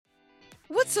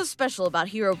What's so special about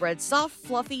Hero Bread's soft,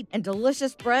 fluffy, and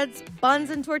delicious breads, buns,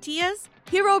 and tortillas?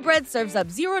 Hero Bread serves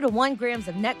up 0 to 1 grams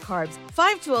of net carbs,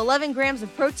 5 to 11 grams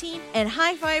of protein, and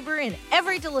high fiber in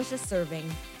every delicious serving.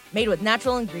 Made with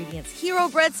natural ingredients, Hero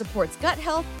Bread supports gut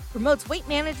health, promotes weight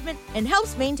management, and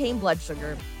helps maintain blood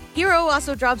sugar. Hero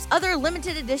also drops other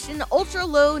limited edition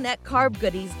ultra-low net carb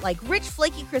goodies like rich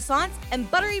flaky croissants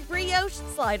and buttery brioche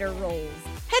slider rolls.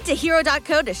 Head to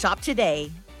hero.co to shop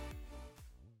today.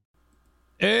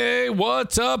 Hey,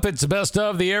 what's up? It's the Best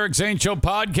of the Eric Zane Show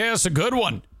podcast. A good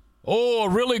one. Oh, a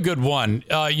really good one.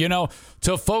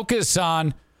 To focus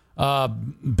on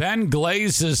Ben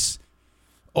Glaze's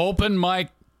open mic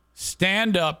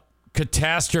stand-up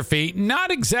catastrophe. Not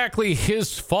exactly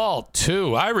his fault,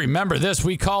 too. I remember this.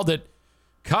 We called it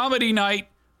Comedy Night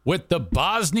with the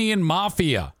Bosnian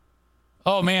Mafia.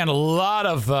 Oh, man, a lot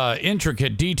of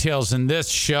intricate details in this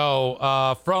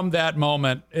show from that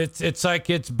moment. It's like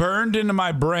it's burned into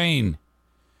my brain.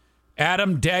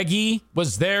 Adam Deggy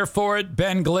was there for it.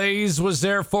 Ben Glaze was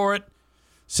there for it.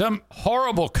 Some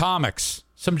horrible comics.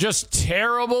 Some just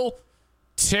terrible,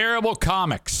 terrible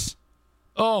comics.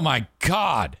 Oh, my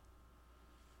God.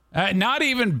 Not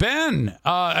even Ben.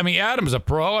 Adam's a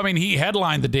pro. He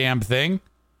headlined the damn thing.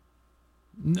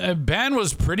 Ben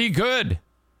was pretty good.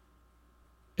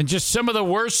 And just some of the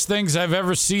worst things I've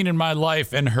ever seen in my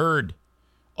life and heard.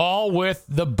 All with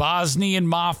the Bosnian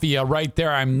Mafia right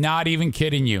there. I'm not even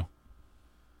kidding you.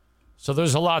 So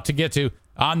there's a lot to get to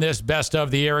on this Best of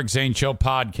the Eric Zane Show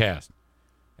podcast.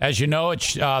 As you know,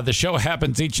 the show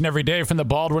happens each and every day from the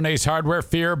Baldwin Ace Hardware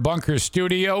Fear Bunker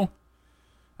Studio.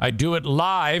 I do it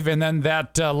live, and then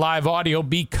that live audio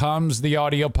becomes the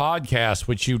audio podcast,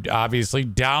 which you obviously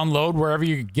download wherever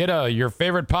you get your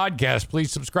favorite podcast.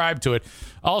 Please subscribe to it.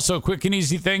 Also, quick and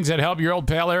easy things that help your old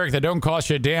pal Eric that don't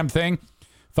cost you a damn thing.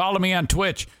 Follow me on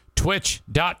Twitch,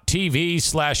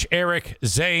 twitch.tv/Eric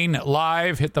Zane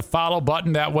Live. Hit the follow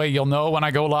button. That way you'll know when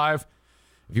I go live.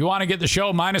 If you want to get the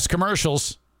show minus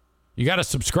commercials, you got to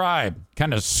subscribe.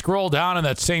 Kind of scroll down in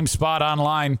that same spot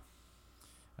online.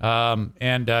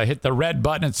 And hit the red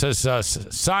button. It says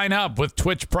sign up with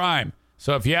Twitch Prime.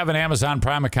 So if you have an Amazon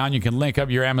Prime account, you can link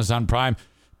up your Amazon Prime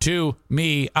to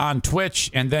me on Twitch,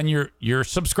 and then you're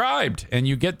subscribed, and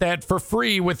you get that for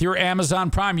free with your Amazon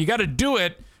Prime. You got to do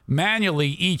it manually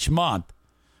each month,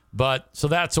 so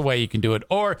that's a way you can do it.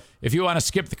 Or if you want to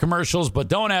skip the commercials but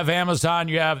don't have Amazon,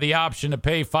 you have the option to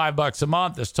pay $5 a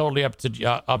month. It's totally up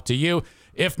to you.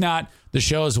 If not, the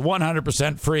show is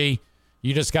 100% free.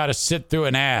 You just got to sit through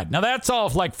an ad. Now, that's all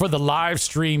for the live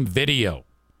stream video,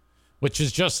 which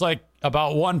is just like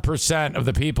about 1% of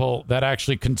the people that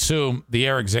actually consume the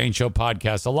Eric Zane Show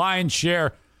podcast. The lion's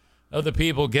share of the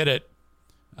people get it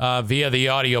via the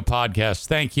audio podcast.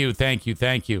 Thank you, thank you,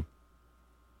 thank you.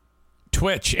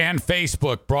 Twitch and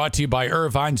Facebook brought to you by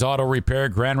Irvine's Auto Repair,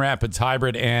 Grand Rapids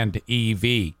Hybrid, and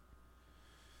EV.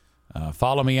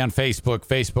 Follow me on Facebook,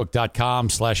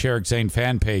 facebook.com/Eric Zane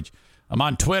fan page. I'm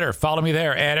on Twitter. Follow me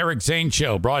there at Eric Zane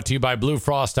Show, brought to you by Blue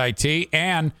Frost IT,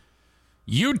 and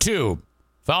YouTube.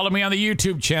 Follow me on the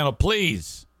YouTube channel,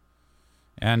 please.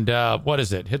 And what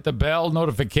is it? Hit the bell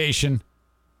notification,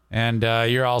 and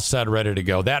you're all set, ready to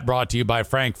go. That brought to you by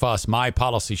Frank Fuss, My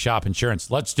Policy Shop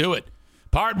Insurance. Let's do it.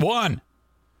 Part 1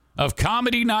 of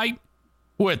Comedy Night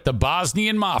with the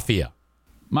Bosnian Mafia.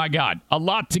 My God, a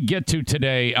lot to get to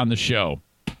today on the show.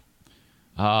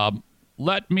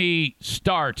 Let me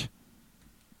start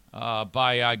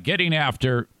by getting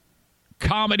after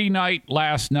Comedy Night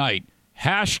last night.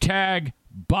 Hashtag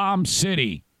Bomb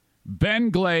City. Ben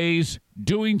Glaze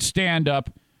doing stand-up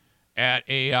at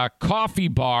a coffee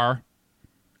bar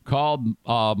called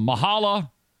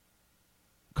Mahala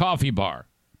Coffee Bar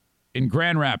in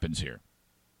Grand Rapids here.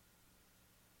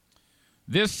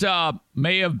 This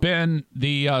may have been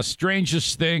the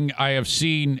strangest thing I have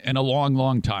seen in a long,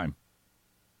 long time.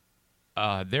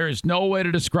 There is no way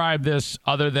to describe this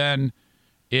other than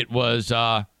it was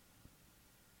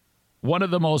one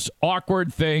of the most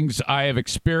awkward things I have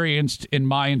experienced in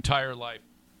my entire life.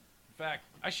 In fact,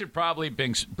 I should probably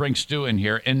bring Stu in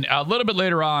here. And a little bit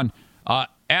later on,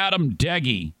 Adam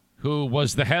Deggy, who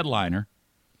was the headliner,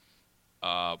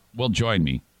 will join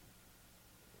me.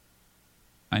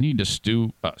 I need to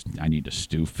Stu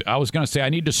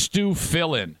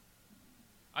fill in.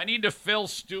 I need to fill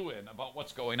Stu in about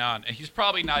what's going on. And he's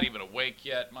probably not even awake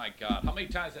yet. My God. How many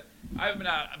times? I've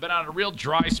been on a real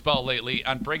dry spell lately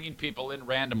on bringing people in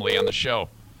randomly on the show.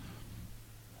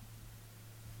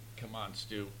 Come on,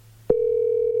 Stu.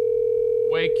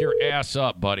 Wake your ass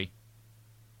up, buddy.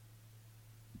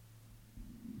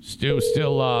 Stu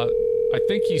still, I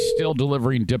think he's still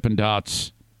delivering Dippin'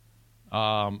 Dots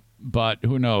But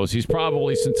who knows? He's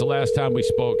probably, since the last time we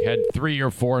spoke, had 3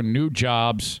 or 4 new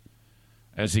jobs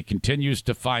as he continues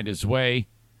to find his way.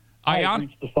 I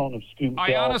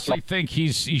honestly think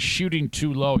he's shooting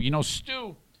too low. You know,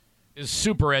 Stu is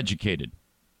super educated.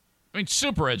 I mean,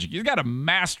 super educated. He's got a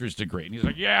master's degree. And he's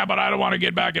like, yeah, but I don't want to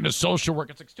get back into social work.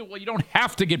 It's like, Stu, well, you don't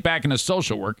have to get back into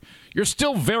social work. You're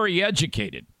still very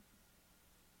educated.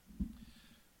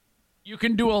 You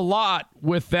can do a lot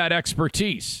with that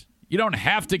expertise. You don't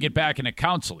have to get back into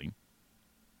counseling.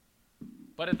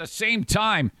 But at the same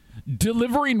time,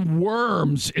 delivering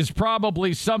worms is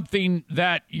probably something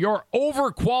that you're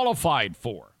overqualified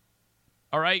for.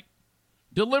 All right?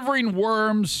 Delivering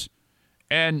worms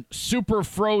and super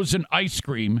frozen ice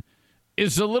cream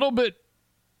is a little bit...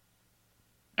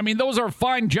 I mean, those are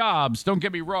fine jobs, don't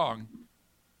get me wrong.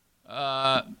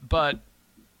 But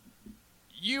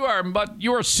you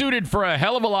are suited for a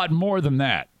hell of a lot more than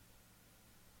that.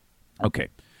 Okay.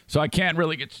 So I can't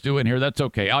really get Stu in here. That's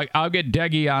okay. I'll get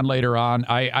Deggy on later on.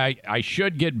 I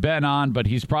should get Ben on, but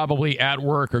he's probably at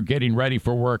work or getting ready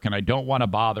for work, and I don't want to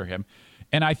bother him.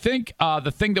 And I think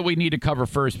the thing that we need to cover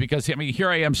first, because, I mean, here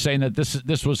I am saying that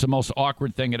this was the most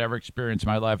awkward thing I'd ever experienced in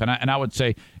my life, and I would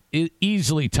say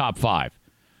easily top 5.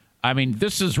 I mean,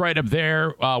 this is right up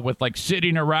there with, like,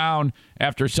 sitting around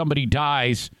after somebody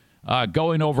dies,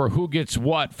 going over who gets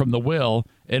what from the will,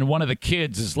 and one of the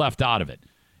kids is left out of it.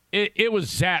 It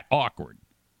was that awkward.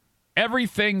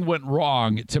 Everything went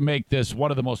wrong to make this one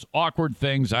of the most awkward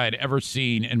things I had ever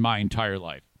seen in my entire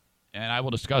life. And I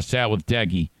will discuss that with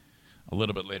Deggy a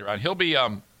little bit later on. He'll be,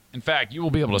 in fact, you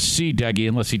will be able to see Deggy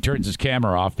unless he turns his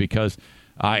camera off, because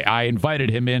I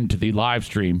invited him into the live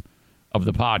stream of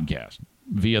the podcast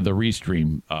via the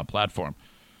Restream platform.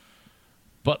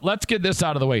 But let's get this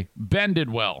out of the way. Ben did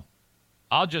well.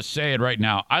 I'll just say it right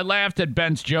now. I laughed at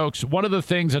Ben's jokes. One of the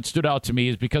things that stood out to me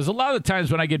is because a lot of the times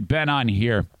when I get Ben on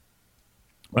here,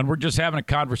 when we're just having a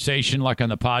conversation like on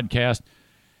the podcast,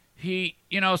 he,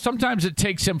 sometimes it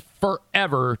takes him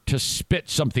forever to spit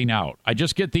something out. I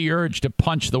just get the urge to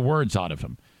punch the words out of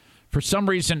him. For some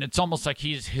reason, it's almost like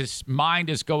his mind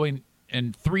is going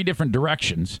in 3 different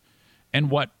directions, and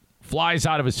what flies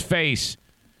out of his face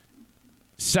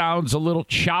sounds a little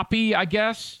choppy, I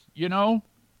guess,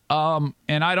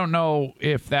 And I don't know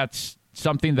if that's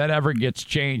something that ever gets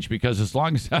changed, because as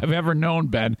long as I've ever known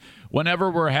Ben,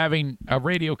 whenever we're having a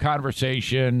radio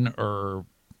conversation or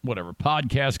whatever,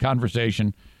 podcast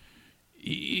conversation,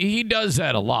 he does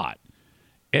that a lot.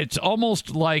 It's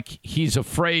almost like he's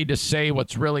afraid to say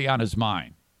what's really on his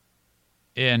mind.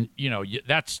 And,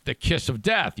 that's the kiss of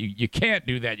death. You can't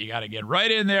do that. You got to get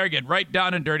right in there, get right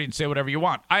down and dirty and say whatever you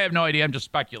want. I have no idea. I'm just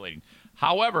speculating.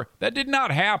 However, that did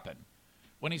not happen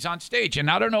when he's on stage. And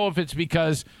I don't know if it's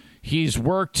because he's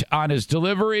worked on his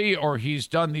delivery or he's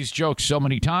done these jokes so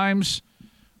many times.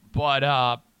 But,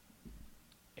 I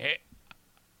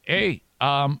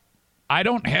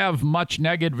don't have much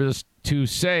negative to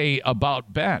say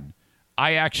about Ben.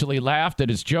 I actually laughed at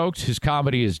his jokes. His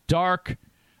comedy is dark.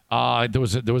 There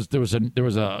was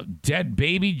a dead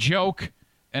baby joke,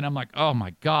 and I'm like, oh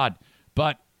my God.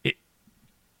 But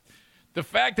the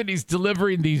fact that he's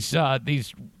delivering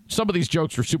some of these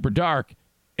jokes were super dark,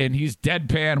 and he's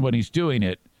deadpan when he's doing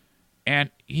it, and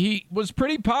he was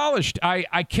pretty polished.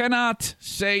 I cannot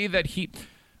say that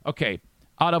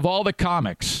out of all the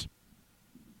comics,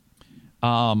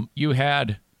 you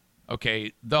had,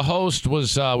 the host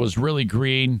was really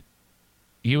green.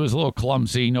 He was a little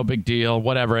clumsy, no big deal,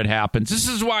 whatever, it happens. This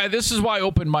is why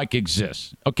open mic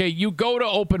exists. Okay, you go to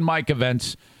open mic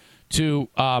events to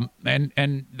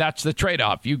and that's the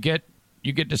trade-off. You get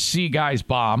to see guys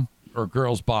bomb or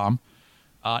girls bomb.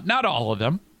 Not all of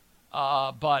them,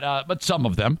 but some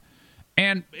of them.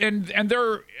 And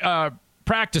they're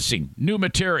practicing new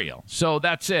material. So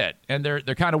that's it. And they're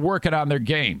kind of working on their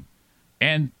game.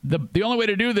 And the only way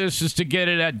to do this is to get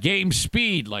it at game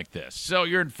speed like this. So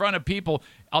you're in front of people.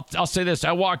 I'll say this.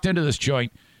 I walked into this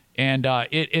joint, and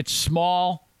it's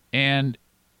small. And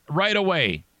right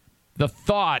away, the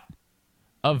thought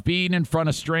of being in front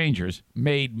of strangers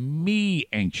made me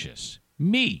anxious.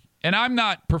 Me. And I'm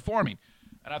not performing.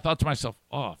 And I thought to myself,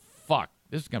 oh, fuck,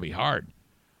 this is going to be hard.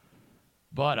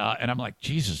 But, and I'm like,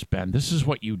 Jesus, Ben, this is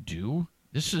what you do?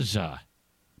 This is,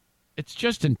 it's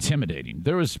just intimidating.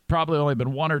 There was probably only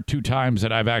been 1 or 2 times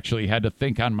that I've actually had to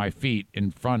think on my feet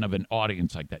in front of an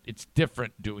audience like that. It's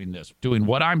different doing this. Doing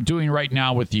what I'm doing right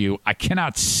now with you. I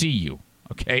cannot see you,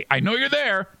 okay? I know you're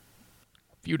there.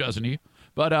 A few dozen of you.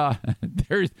 But I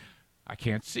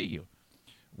can't see you.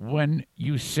 When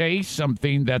you say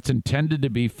something that's intended to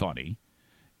be funny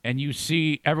and you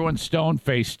see everyone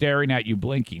stone-faced staring at you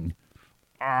blinking,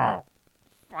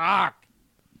 Fuck.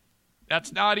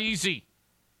 That's not easy.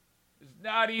 It's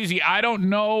not easy. I don't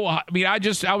know. I mean, I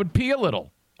would pee a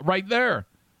little right there.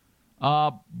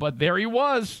 But there he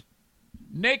was.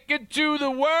 Naked to the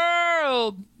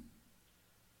world.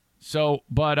 So,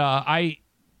 but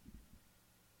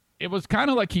it was kind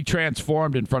of like he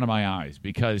transformed in front of my eyes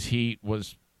because he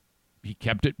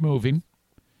kept it moving.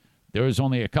 There was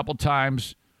only a couple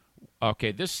times.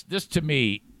 Okay, this to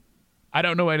me, I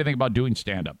don't know anything about doing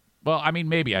stand-up. Well, I mean,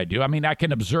 maybe I do. I mean, I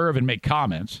can observe and make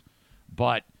comments.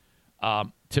 But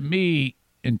to me,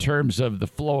 in terms of the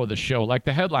flow of the show, like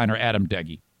the headliner, Adam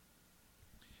Deggy,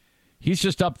 he's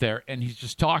just up there and he's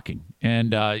just talking.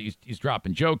 And he's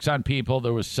dropping jokes on people.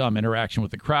 There was some interaction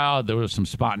with the crowd. There was some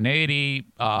spontaneity.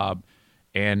 But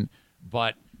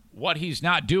what he's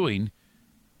not doing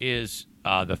is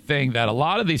the thing that a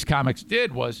lot of these comics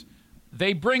did was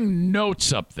they bring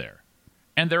notes up there.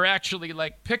 And they're actually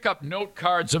like pick up note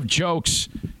cards of jokes.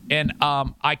 And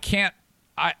I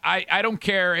don't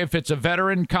care if it's a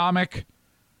veteran comic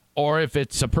or if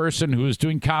it's a person who's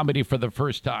doing comedy for the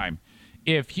first time.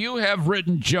 If you have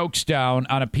written jokes down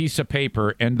on a piece of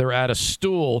paper and they're at a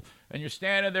stool and you're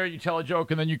standing there, you tell a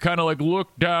joke and then you kind of like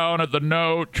look down at the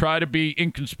note, try to be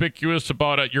inconspicuous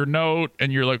about it, your note,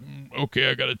 and you're like, okay,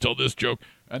 I got to tell this joke.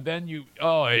 And then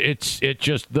it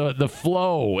just, the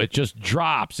flow, it just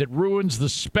drops. It ruins the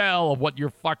spell of what you're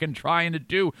fucking trying to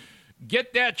do.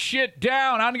 Get that shit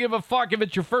down. I don't give a fuck if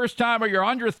it's your first time or your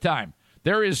 100th time.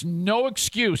 There is no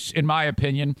excuse, in my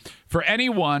opinion, for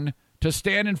anyone to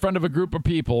stand in front of a group of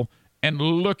people and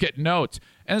look at notes.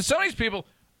 And some of these people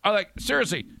are like,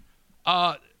 seriously,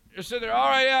 they're sitting there, all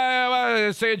right,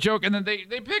 yeah, say a joke, and then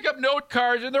they pick up note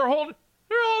cards and they're holding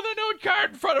a note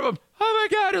card in front of them. Oh,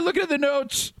 my God, they're looking at the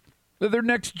notes of their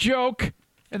next joke.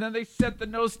 And then they set the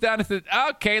notes down and said,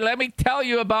 okay, let me tell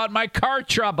you about my car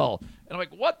trouble. And I'm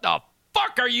like, what the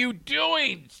fuck are you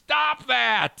doing? Stop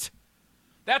that.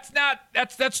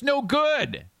 That's no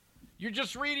good. You're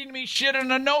just reading me shit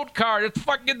in a note card. Let's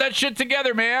fucking get that shit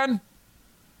together, man.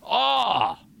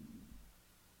 Oh.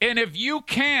 And if you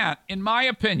can't, in my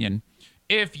opinion,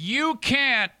 if you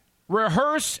can't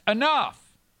rehearse enough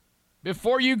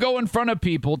before you go in front of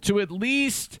people to at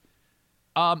least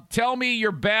tell me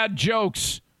your bad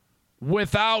jokes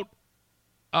without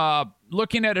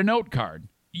looking at a note card,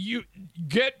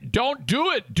 don't do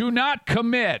it. Do not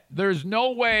commit. There's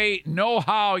no way, no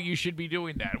how you should be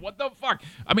doing that. What the fuck?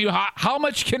 I mean, how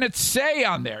much can it say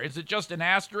on there? Is it just an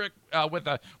asterisk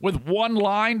with one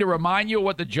line to remind you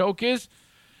what the joke is?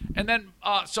 And then,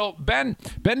 so Ben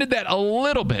did that a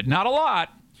little bit, not a lot.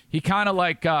 He kind of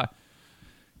like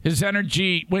his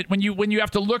energy when you have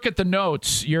to look at the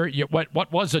notes.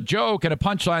 What was a joke and a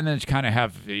punchline, then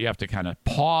you have to kind of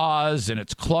pause, and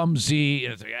it's clumsy,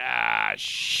 and it's like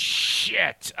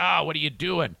shit. What are you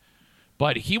doing?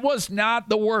 But he was not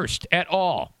the worst at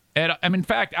all. In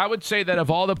fact, I would say that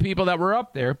of all the people that were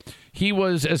up there, he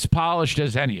was as polished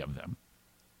as any of them.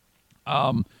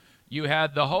 You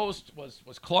had the host was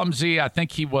clumsy. I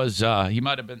think he was. It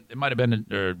might have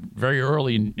been very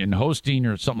early in hosting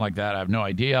or something like that. I have no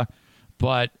idea.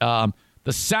 But the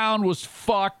sound was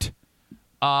fucked.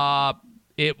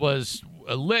 It was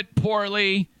lit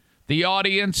poorly. The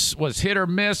audience was hit or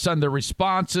miss on their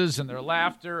responses and their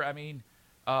laughter. I mean,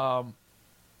 and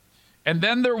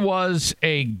then there was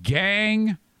a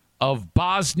gang of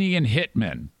Bosnian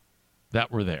hitmen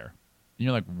that were there. And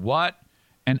you're like, what?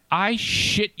 And I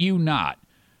shit you not.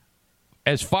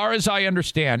 As far as I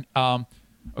understand,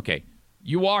 okay,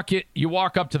 you walk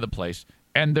up to the place,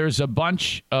 and there's a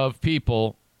bunch of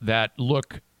people that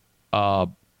look, they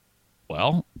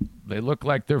look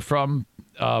like they're from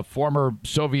former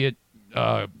Soviet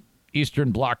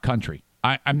Eastern Bloc country.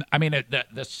 I mean,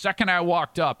 the second I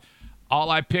walked up,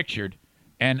 all I pictured.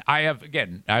 And I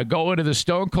go into the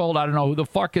stone cold, I don't know who the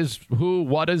fuck is who,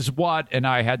 what is what. And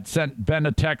I had sent Ben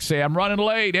a text say, I'm running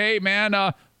late. Hey, man,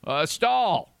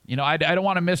 stall. You know, I don't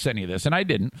want to miss any of this. And I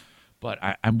didn't. But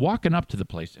I'm walking up to the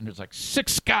place, and there's like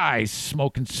 6 guys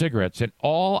smoking cigarettes. And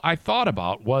all I thought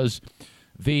about was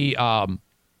the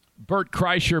Bert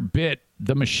Kreischer bit,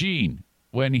 The Machine,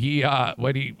 when he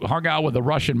hung out with the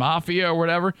Russian mafia or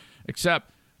whatever,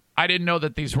 except I didn't know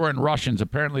that these weren't Russians.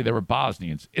 Apparently, they were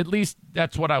Bosnians. At least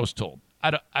that's what I was told.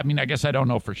 I guess I don't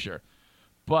know for sure.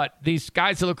 But these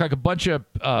guys that look like a bunch of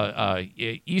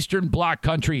Eastern Bloc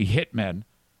country hitmen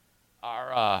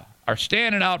are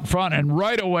standing out in front, and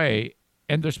right away,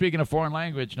 and they're speaking a foreign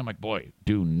language. And I'm like, boy,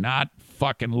 do not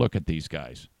fucking look at these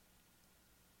guys.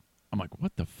 I'm like,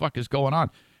 what the fuck is going on?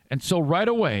 And so right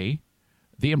away,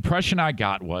 the impression I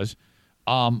got was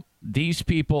these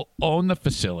people own the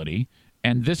facility.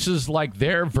 And this is like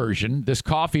their version, this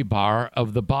coffee bar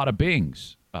of the Bada Bing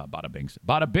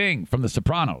from The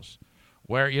Sopranos,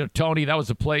 where, Tony, that was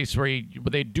a place where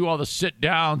they do all the sit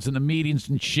downs and the meetings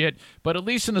and shit. But at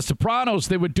least in The Sopranos,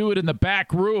 they would do it in the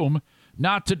back room,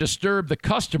 not to disturb the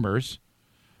customers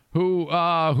who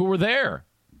were there.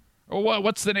 Or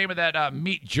what's the name of that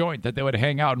meat joint that they would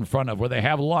hang out in front of, where they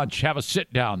have lunch, have a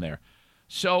sit down there?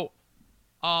 So,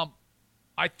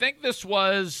 I think this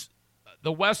was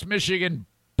the West Michigan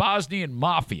Bosnian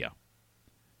Mafia.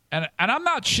 And I'm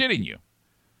not shitting you,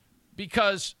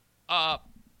 because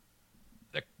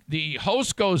the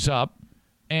host goes up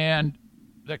and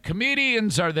the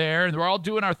comedians are there and we're all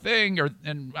doing our thing,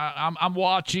 and I'm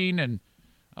watching, and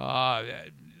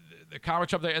the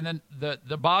comics up there, and then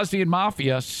the Bosnian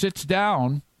Mafia sits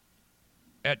down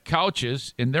at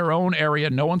couches in their own area.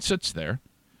 No one sits there.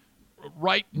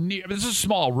 Right near, this is a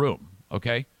small room,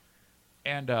 okay?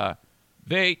 And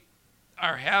they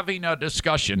are having a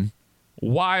discussion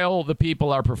while the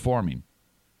people are performing.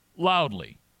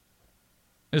 Loudly.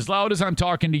 As loud as I'm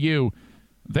talking to you,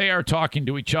 they are talking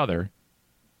to each other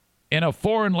in a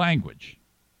foreign language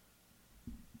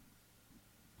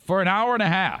for an hour and a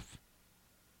half.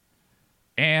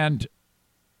 And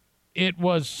it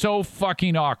was so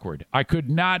fucking awkward. I could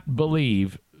not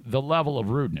believe the level of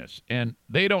rudeness. And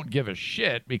they don't give a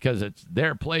shit because it's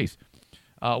their place.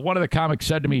 One of the comics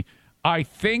said to me, I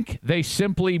think they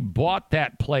simply bought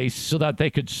that place so that they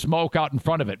could smoke out in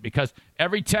front of it, because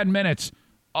every 10 minutes,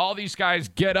 all these guys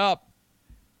get up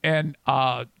and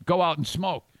go out and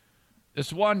smoke.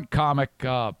 This one comic,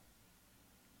 some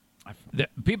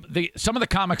of the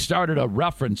comics started to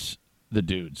reference the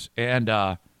dudes, and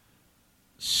and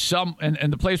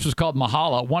the place was called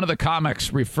Mahala. One of the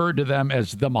comics referred to them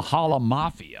as the Mahala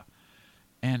Mafia,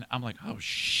 and I'm like, oh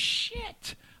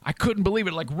shit! I couldn't believe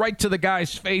it. Like, right to the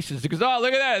guys' faces. He goes, oh,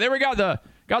 look at that! There we got the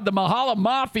Mahala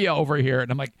Mafia over here, and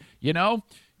I'm like,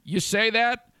 you say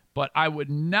that, but I would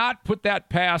not put that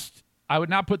past. I would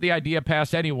not put the idea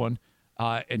past anyone,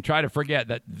 and try to forget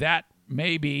that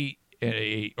may be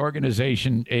a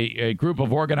organization, a group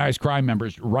of organized crime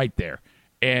members right there.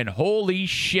 And holy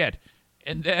shit.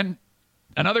 And then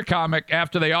another comic,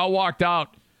 after they all walked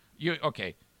out,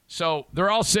 so they're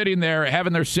all sitting there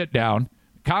having their sit down.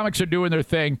 Comics are doing their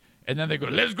thing, and then they go,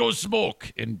 let's go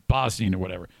smoke, in Bosnian or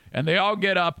whatever. And they all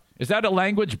get up. Is that a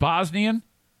language, Bosnian?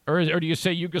 Or do you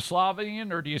say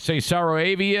Yugoslavian? Or do you say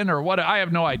Sarajevian? Or what? I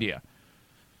have no idea.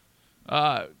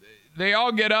 They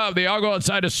all get up. They all go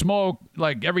outside to smoke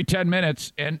like every 10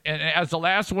 minutes. And as the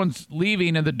last one's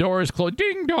leaving and the door is closed,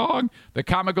 ding dong, the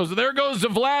comic goes, there goes the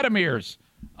Vladimirs.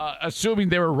 Assuming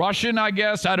they were Russian, I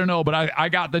guess. I don't know. But I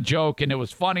got the joke, and it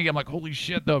was funny. I'm like, holy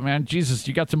shit, though, man. Jesus,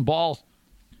 you got some balls.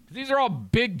 These are all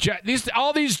big.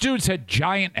 All these dudes had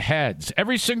giant heads.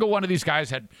 Every single one of these guys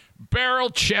had barrel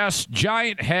chests,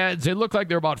 giant heads. They looked like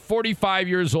they were about 45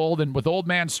 years old and with old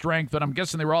man strength. But I'm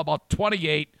guessing they were all about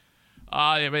 28.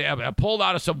 They pulled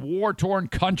out of some war-torn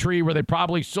country where they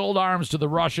probably sold arms to the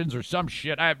Russians or some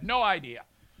shit. I have no idea.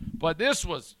 But this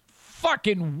was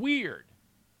fucking weird.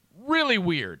 Really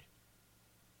weird.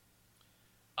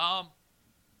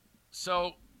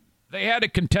 So they had to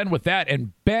contend with that,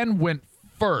 and Ben went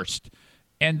first.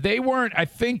 And they weren't,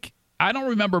 I don't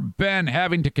remember Ben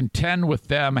having to contend with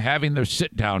them having their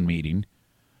sit-down meeting.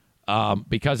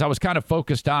 Because I was kind of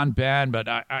focused on Ben, but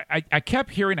I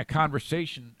kept hearing a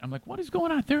conversation. I'm like, what is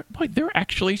going on? They're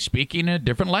actually speaking a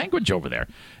different language over there.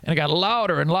 And it got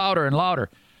louder and louder and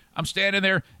louder. I'm standing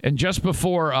there, and just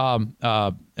before, and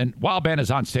while Ben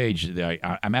is on stage,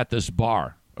 I'm at this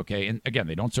bar, okay? And again,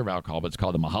 they don't serve alcohol, but it's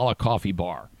called the Mahala Coffee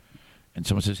Bar. And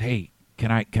someone says, hey, can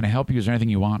I help you? Is there anything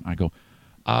you want? I go,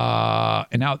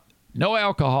 and now, no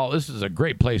alcohol. This is a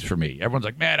great place for me. Everyone's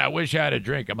like, man, I wish I had a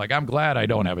drink. I'm like, I'm glad I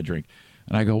don't have a drink.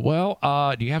 And I go, well,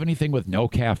 do you have anything with no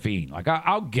caffeine? Like,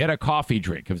 I'll get a coffee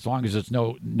drink as long as it's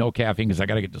no caffeine, because I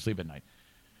got to get to sleep at night.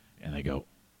 And they go,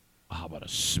 how about a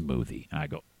smoothie? And I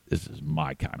go, this is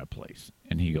my kind of place.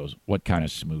 And he goes, what kind of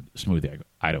smoothie? I go,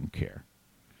 I don't care.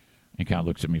 And he kind of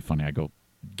looks at me funny. I go,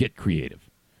 get creative.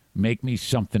 Make me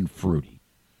something fruity.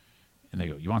 And they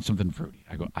go, you want something fruity?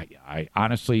 I go, I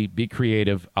honestly, be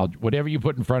creative. Whatever you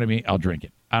put in front of me, I'll drink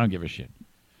it. I don't give a shit.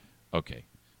 Okay.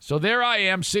 So there I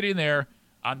am sitting there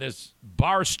on this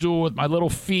bar stool with my little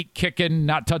feet kicking,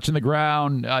 not touching the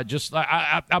ground.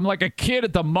 I'm like a kid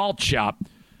at the malt shop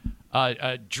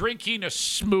drinking a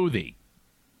smoothie.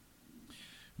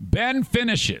 Ben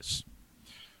finishes.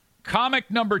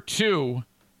 Comic number 2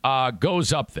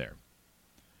 goes up there.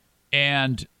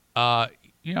 And,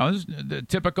 this is the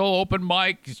typical open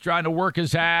mic. He's trying to work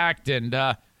his act. And,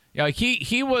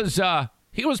 he was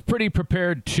he was pretty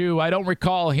prepared, too. I don't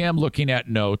recall him looking at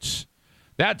notes.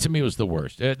 That, to me, was the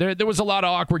worst. There was a lot of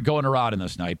awkward going around in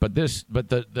this night, but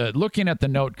the looking at the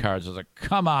note cards, I was like,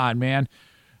 come on, man.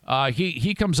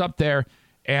 He comes up there,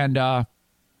 and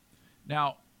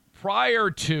now,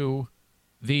 prior to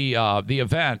the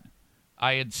event,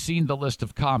 I had seen the list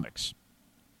of comics,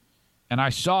 and I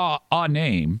saw a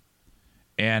name,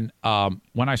 and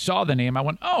when I saw the name, I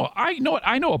went, oh, I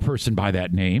know a person by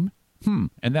that name.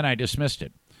 And then I dismissed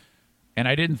it, and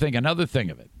I didn't think another thing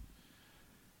of it.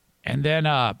 And then,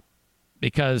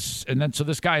 so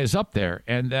this guy is up there,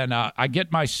 and then I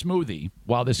get my smoothie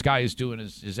while this guy is doing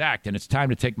his act, and it's time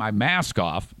to take my mask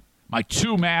off, my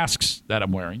 2 masks that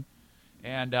I'm wearing,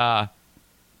 and to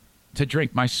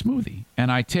drink my smoothie.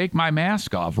 And I take my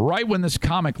mask off right when this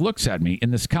comic looks at me,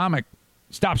 and this comic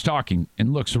stops talking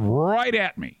and looks right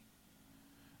at me.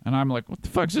 And I'm like, what the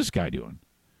fuck's this guy doing?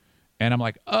 And I'm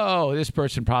like, oh, this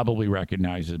person probably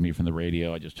recognizes me from the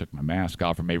radio. I just took my mask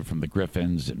off, or maybe from the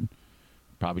Griffins, and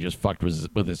probably just fucked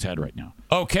with his head right now.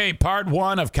 Okay, part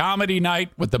 1 of Comedy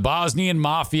Night with the Bosnian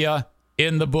Mafia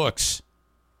in the books.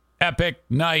 Epic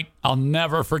night. I'll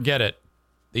never forget it.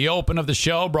 The open of the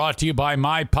show brought to you by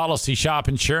My Policy Shop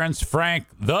Insurance. Frank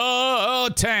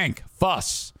the Tank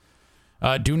Fuss.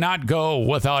 Do not go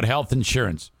without health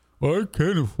insurance. I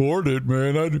can't afford it,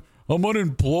 man. I'm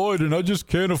unemployed, and I just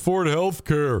can't afford health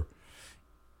care.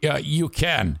 Yeah, you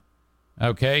can.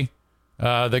 Okay?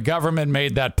 The government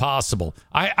made that possible.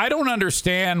 I don't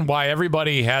understand why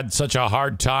everybody had such a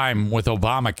hard time with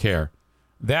Obamacare.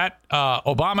 That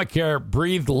Obamacare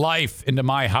breathed life into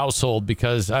my household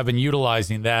because I've been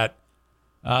utilizing that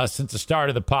since the start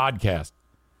of the podcast.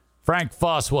 Frank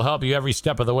Fuss will help you every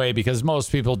step of the way because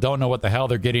most people don't know what the hell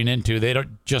they're getting into. They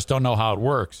just don't know how it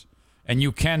works. And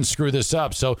you can screw this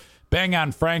up. So bang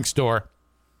on Frank's door,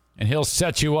 and he'll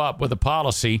set you up with a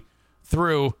policy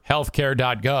through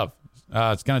healthcare.gov.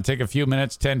 It's going to take a few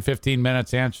minutes, 10, 15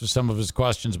 minutes, answer some of his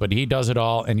questions, but he does it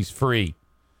all, and he's free.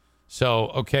 So,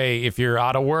 okay, if you're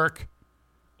out of work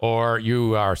or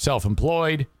you are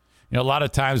self-employed, a lot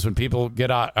of times when people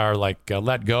get out, are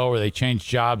let go or they change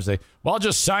jobs, I'll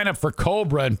just sign up for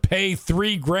Cobra and pay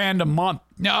 $3,000 a month.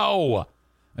 No,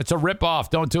 it's a ripoff.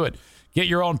 Don't do it. Get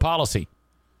your own policy.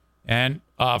 And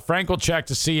Frank will check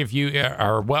to see if you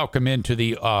are welcome into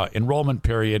the enrollment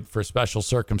period for special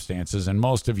circumstances, and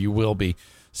most of you will be.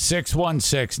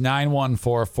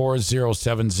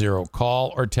 616-914-4070.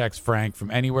 Call or text Frank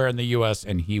from anywhere in the U.S.,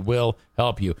 and he will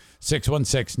help you.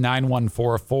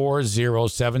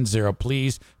 616-914-4070.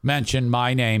 Please mention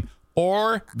my name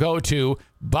or go to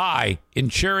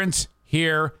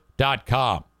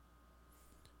buyinsurancehere.com.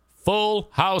 Full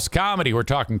House Comedy. We're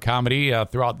talking comedy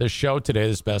throughout this show today,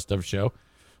 this best of show.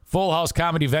 Full House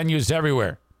Comedy venues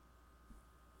everywhere.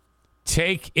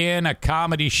 Take in a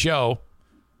comedy show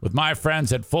with my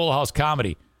friends at Full House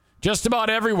Comedy. Just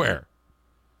about everywhere.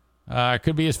 It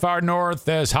could be as far north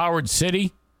as Howard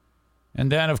City.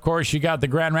 And then, of course, you got the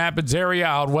Grand Rapids area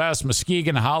out west,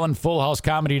 Muskegon, Holland,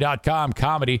 fullhousecomedy.com.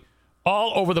 Comedy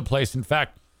all over the place. In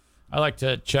fact, I like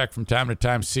to check from time to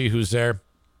time, see who's there.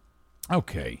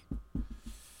 Okay.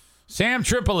 Sam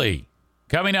Tripoli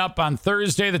coming up on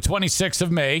Thursday, the 26th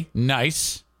of May.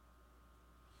 Nice.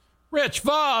 Rich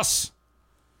Voss.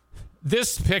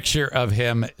 This picture of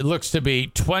him looks to be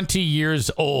 20 years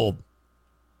old.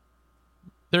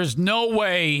 There's no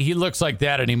way he looks like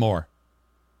that anymore.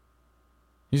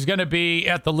 He's going to be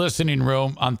at the listening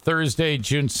room on Thursday,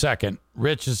 June 2nd.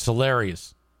 Rich is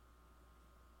hilarious.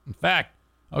 In fact,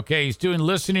 okay, he's doing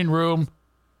listening room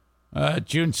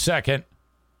June 2nd.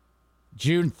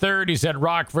 June 3rd, he's at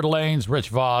Rockford Lanes, Rich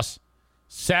Voss.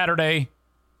 Saturday,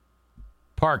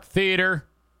 Park Theater.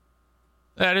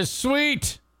 That is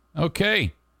sweet.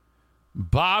 Okay.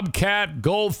 Bobcat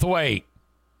Goldthwait.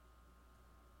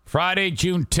 Friday,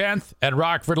 June 10th at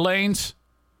Rockford Lanes.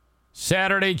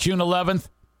 Saturday, June 11th,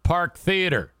 Park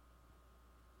Theater.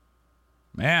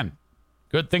 Man,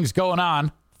 good things going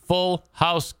on.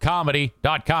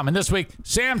 FullHouseComedy.com. And this week,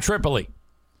 Sam Tripoli.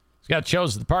 He's got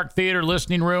shows at the Park Theater,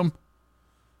 listening room.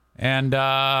 And,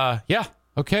 yeah,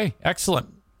 okay,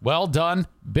 excellent. Well done.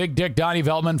 Big Dick Donnie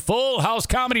Veltman.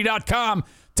 FullHouseComedy.com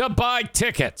to buy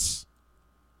tickets.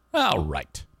 All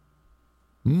right.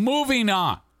 Moving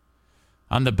on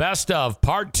the best of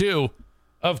part 2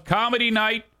 of Comedy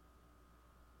Night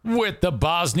with the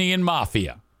Bosnian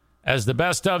Mafia as the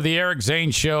best of the Eric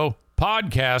Zane Show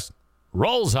podcast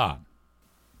rolls on.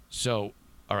 So,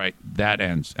 all right, that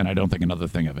ends, and I don't think another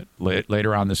thing of it.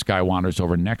 Later on, this guy wanders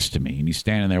over next to me, and he's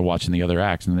standing there watching the other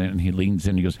acts, and then he leans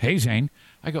in and he goes, "Hey, Zane."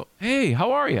 I go, "Hey,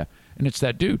 how are you?" And it's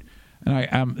that dude.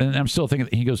 And I'm still thinking,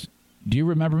 he goes, "Do you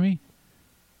remember me?"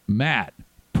 Matt,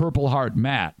 Purple Heart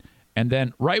Matt. And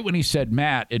then right when he said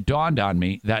Matt, it dawned on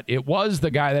me that it was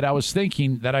the guy that I was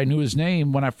thinking that I knew his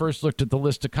name when I first looked at the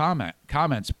list of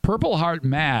comments. Purple Heart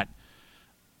Matt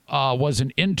was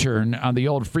an intern on the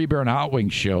old Free Bear and Hot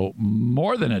Wings show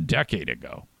more than a decade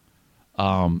ago.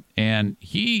 And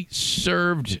he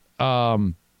served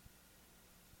in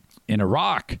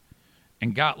Iraq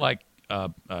and got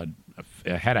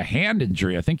had a hand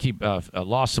injury. I think he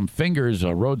lost some fingers,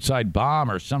 a roadside bomb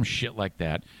or some shit like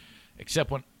that.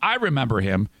 Except when I remember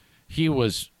him, he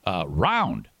was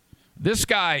round. This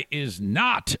guy is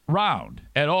not round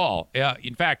at all.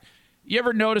 In fact, you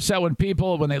ever notice that when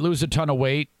they lose a ton of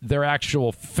weight, their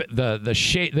actual the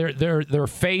shape, their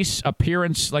face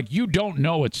appearance, like you don't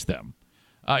know it's them.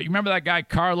 You remember that guy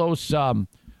Carlos?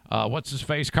 What's his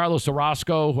face? Carlos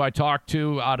Orozco, who I talked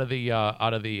to out of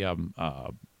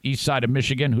the east side of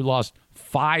Michigan, who lost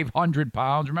 500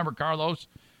 pounds. Remember Carlos?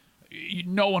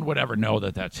 No one would ever know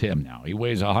that that's him now. He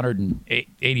weighs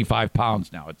 185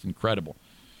 pounds now. It's incredible.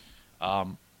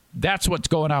 That's what's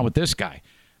going on with this guy.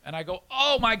 And I go,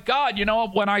 oh my God!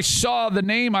 When I saw the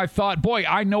name, I thought, boy,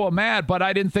 I know a Matt, but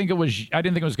I didn't think it was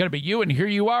going to be you. And here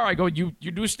you are. I go, you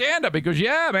do stand up? He goes,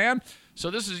 yeah, man. So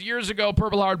this is years ago.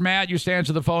 Purple Heart Matt used to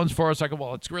answer the phones for us. I go,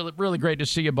 well, it's really, really great to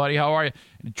see you, buddy. How are you?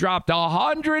 And he dropped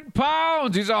 100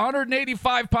 pounds. He's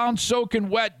 185 pounds, soaking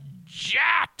wet,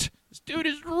 jacked. This dude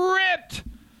is ripped.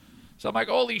 So I'm like,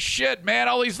 holy shit, man.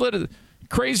 All these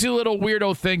crazy little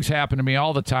weirdo things happen to me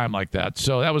all the time like that.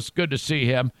 So that was good to see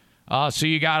him. So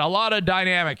you got a lot of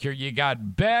dynamic here. You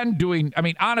got Ben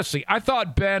honestly, I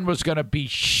thought Ben was going to be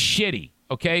shitty,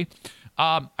 okay?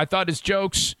 I thought his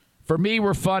jokes, for me,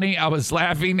 were funny. I was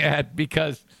laughing at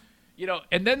because,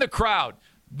 and then the crowd.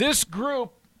 This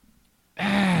group,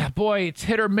 boy, it's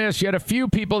hit or miss. You had a few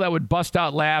people that would bust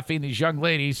out laughing, these young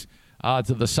ladies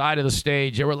to the side of the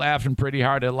stage. They were laughing pretty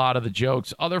hard at a lot of the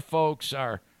jokes. Other folks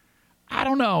are, I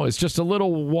don't know, it's just a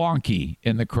little wonky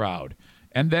in the crowd.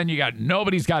 And then you got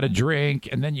nobody's got a drink.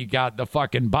 And then you got the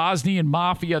fucking Bosnian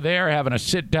mafia there having a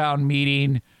sit-down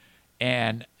meeting.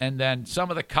 And then some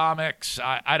of the comics,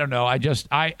 I don't know. I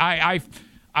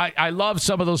love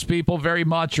some of those people very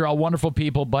much. You're all wonderful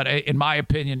people. But in my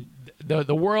opinion,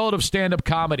 the world of stand-up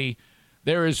comedy,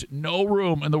 there is no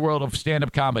room in the world of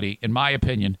stand-up comedy, in my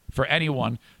opinion, for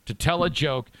anyone to tell a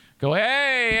joke, go,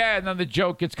 hey, yeah, and then the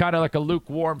joke gets kind of like a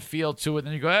lukewarm feel to it. And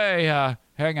then you go, hey,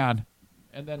 hang on.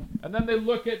 And then they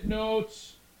look at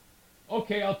notes.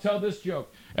 Okay, I'll tell this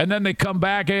joke. And then they come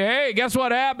back, hey, guess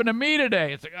what happened to me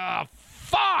today? It's like, oh,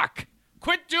 fuck.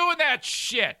 Quit doing that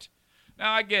shit.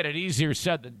 Now, I get it. Easier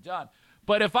said than done.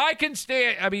 But if I can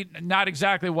not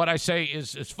exactly what I say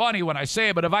is funny when I say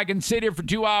it, but if I can sit here for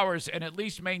 2 hours and at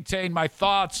least maintain my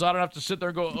thoughts so I don't have to sit there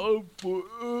and go, oh,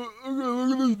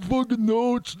 fucking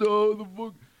notes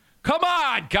now. Come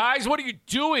on, guys. What are you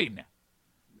doing?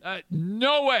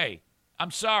 No way. I'm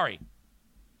sorry.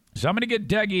 So I'm going to get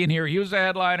Deggy in here. He was the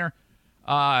headliner.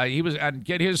 And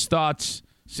get his thoughts.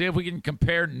 See if we can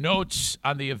compare notes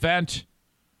on the event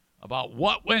about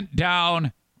what went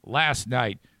down last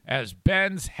night as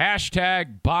Ben's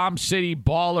hashtag Bomb City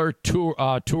Baller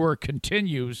tour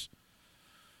continues.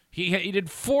 He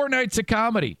did 4 nights of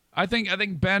comedy. I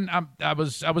think Ben. I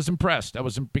was impressed.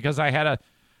 Because I had a.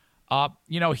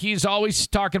 He's always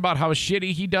talking about how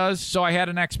shitty he does, so I had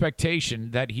an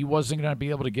expectation that he wasn't going to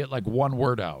be able to get like one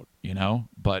word out,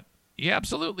 but he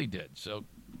absolutely did. So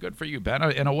good for you, Ben.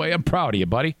 In a way, I'm proud of you,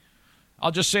 buddy.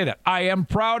 I'll just say that. I am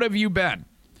proud of you, Ben.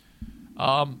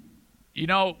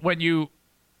 When you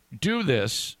do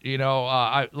this,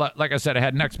 like I said, I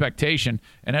had an expectation,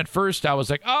 and at first I was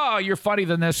like, oh, you're funnier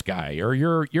than this guy, or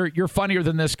you're funnier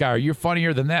than this guy, or you're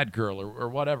funnier than that girl, or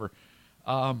whatever.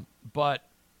 But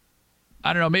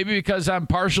I don't know, maybe because I'm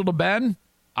partial to Ben,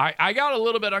 I got a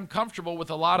little bit uncomfortable with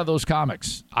a lot of those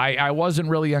comics. I wasn't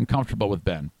really uncomfortable with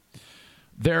Ben.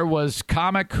 There was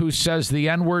comic who says the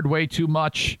N-word way too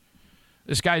much.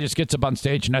 This guy just gets up on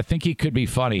stage, and I think he could be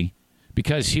funny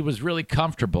because he was really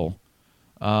comfortable.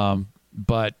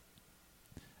 But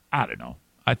I don't know.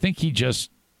 I think he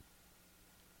just,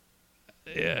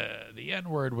 the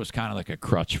N-word was kind of like a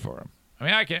crutch for him. I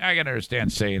mean, I can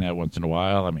understand saying that once in a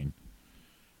while. I mean,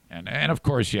 and of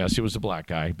course, yes, he was a black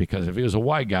guy, because if he was a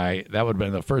white guy, that would have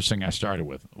been the first thing I started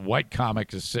with. A white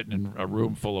comic is sitting in a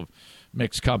room full of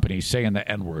mixed company saying the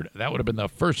N-word. That would have been the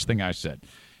first thing I said.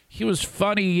 He was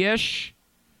funny-ish,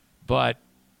 but,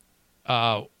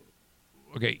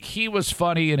 okay, he was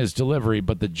funny in his delivery,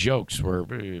 but the jokes were,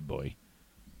 boy,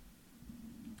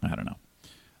 I don't know.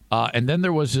 And then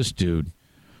there was this dude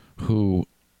who,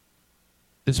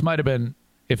 this might have been,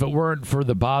 if it weren't for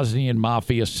the Bosnian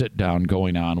mafia sit-down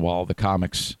going on while the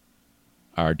comics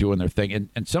are doing their thing.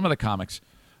 And some of the comics,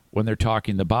 when they're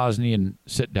talking, the Bosnian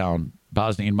sit-down,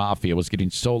 Bosnian Mafia was getting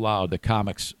so loud, the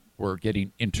comics were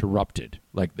getting interrupted.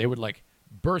 Like, they would, like,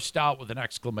 burst out with an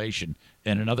exclamation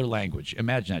in another language.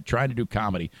 Imagine that, trying to do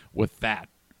comedy with that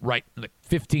right like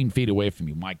 15 feet away from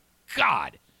you. My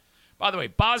God. By the way,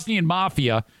 Bosnian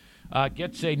Mafia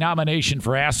gets a nomination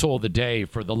for Asshole of the Day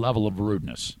for the level of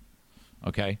rudeness.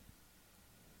 Okay?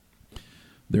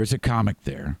 There's a comic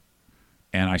there,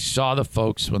 and I saw the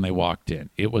folks when they walked in.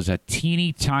 It was a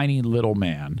teeny tiny little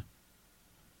man,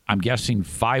 I'm guessing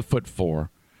 5'4",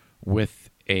 with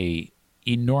a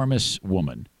enormous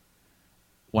woman.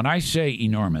 When I say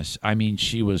enormous, I mean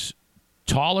she was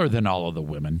taller than all of the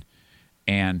women,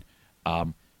 and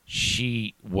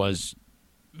she was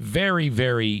very,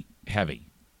 very heavy,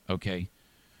 okay?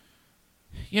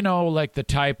 You know, like the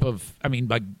type of, I mean,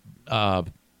 like,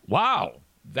 wow,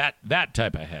 that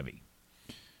type of heavy.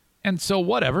 And so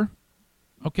whatever,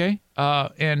 okay?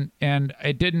 And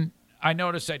it didn't, I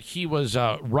noticed that he was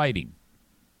writing.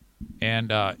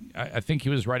 And I think he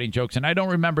was writing jokes. And I don't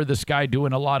remember this guy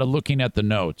doing a lot of looking at the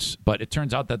notes, but it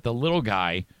turns out that the little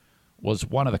guy was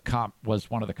one of the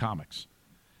comics.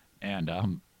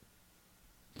 And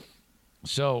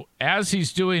so as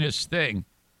he's doing his thing,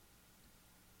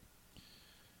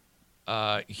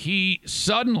 he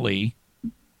suddenly,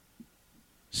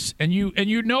 and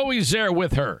you know he's there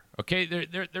with her, okay?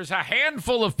 There's a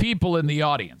handful of people in the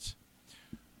audience.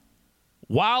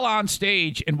 While on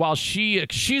stage and while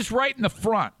she's right in the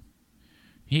front,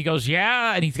 he goes,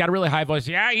 yeah, and he's got a really high voice.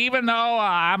 Yeah, even though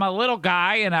I'm a little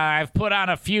guy and I've put on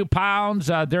a few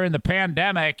pounds during the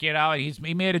pandemic, you know,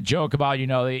 he made a joke about, you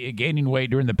know, gaining weight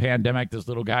during the pandemic, this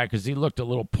little guy, because he looked a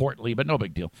little portly, but no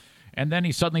big deal. And then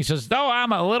he suddenly says, though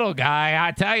I'm a little guy,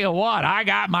 I tell you what, I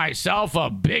got myself a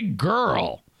big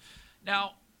girl.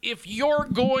 Now, if you're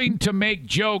going to make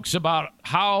jokes about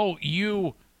how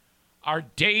you are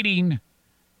dating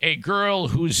a girl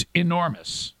who's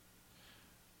enormous,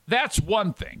 that's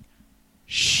one thing.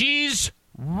 She's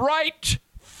right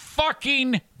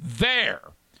fucking there.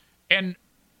 And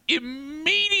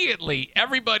immediately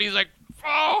everybody's like,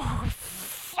 oh,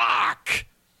 fuck.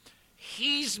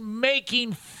 He's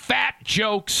making fat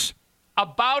jokes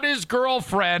about his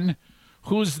girlfriend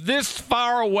who's this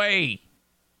far away.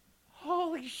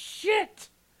 Holy shit.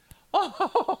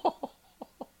 Oh.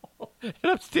 And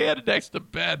I'm standing next to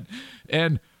Ben.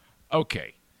 And,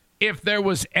 okay, if there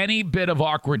was any bit of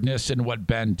awkwardness in what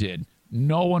Ben did,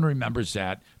 no one remembers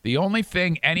that. The only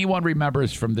thing anyone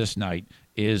remembers from this night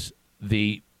is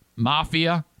the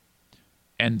mafia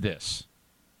and this.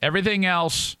 Everything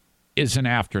else is an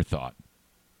afterthought.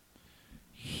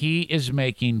 He is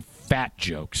making fat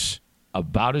jokes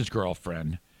about his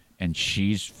girlfriend, and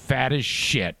she's fat as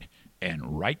shit,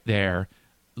 and right there,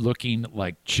 looking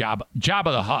like Jabba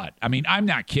the Hutt. I mean, I'm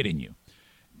not kidding you.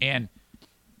 And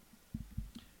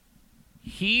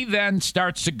he then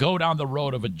starts to go down the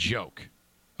road of a joke,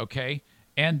 okay?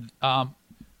 And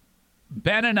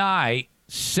Ben and I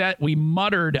we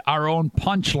muttered our own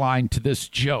punchline to this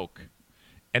joke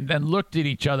and then looked at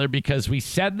each other because we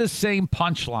said the same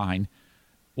punchline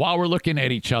while we're looking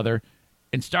at each other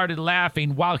and started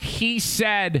laughing while he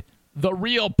said the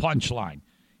real punchline.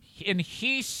 And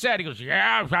he goes,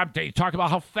 yeah, talk about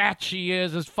how fat she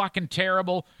is. It's fucking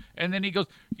terrible. And then he goes,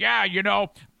 yeah, you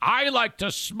know, I like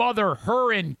to smother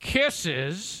her in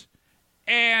kisses.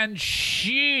 And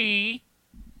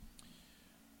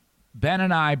Ben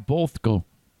and I both go,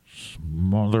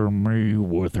 smother me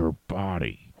with her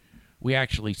body. We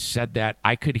actually said that.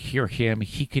 I could hear him.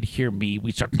 He could hear me.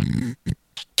 We start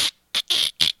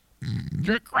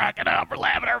cracking up. We're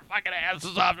laughing our fucking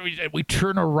asses off. We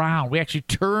turn around. We actually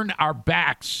turn our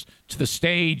backs to the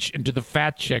stage and to the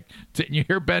fat chick. And you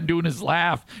hear Ben doing his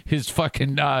laugh, his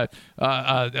fucking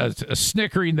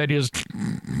snickering that is.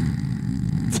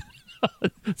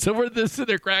 So we're sitting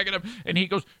there cracking up, and he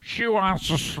goes, she wants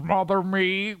to smother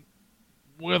me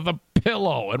with a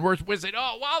pillow. And we're saying,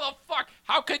 oh, wow, the fuck?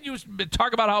 How can you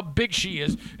talk about how big she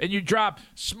is and you drop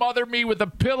smother me with a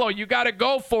pillow? You got to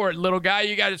go for it, little guy.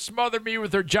 You got to smother me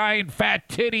with her giant fat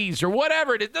titties or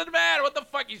whatever. It doesn't matter what the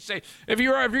fuck you say. If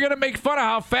you're going to make fun of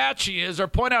how fat she is or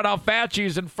point out how fat she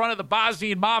is in front of the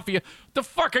Bosnian Mafia, what the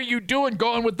fuck are you doing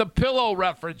going with the pillow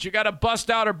reference? You got to bust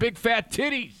out her big fat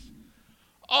titties.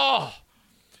 Oh,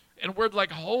 and we're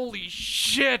like, holy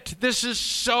shit, this is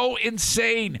so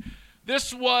insane.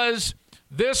 This was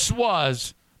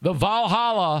the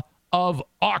Valhalla of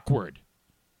awkward.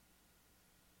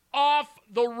 Off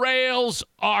the rails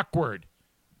awkward.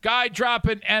 Guy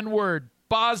dropping N-word,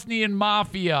 Bosnian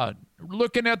Mafia,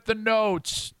 looking at the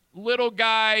notes, little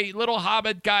guy, little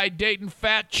hobbit guy dating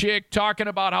fat chick, talking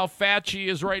about how fat she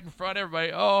is right in front of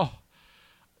everybody. Oh,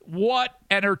 what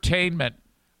entertainment.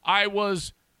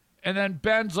 And then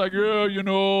Ben's like,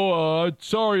 yeah,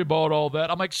 sorry about all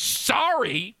that. I'm like,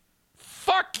 sorry?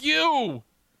 Fuck you.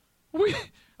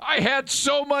 I had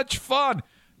so much fun.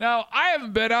 Now, I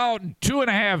haven't been out in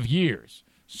 2.5 years.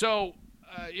 So,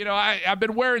 I've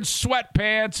been wearing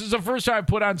sweatpants. This is the first time I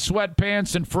put on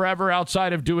sweatpants in forever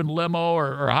outside of doing limo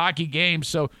or hockey games.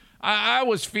 So I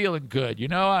was feeling good.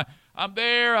 I'm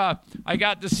there. I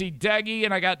got to see Deggy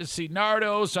and I got to see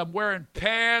Nardos. I'm wearing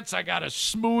pants. I got a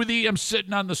smoothie. I'm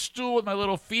sitting on the stool with my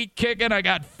little feet kicking. I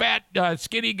got fat,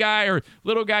 skinny guy or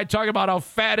little guy talking about how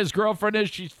fat his girlfriend is.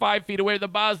 She's 5 feet away from the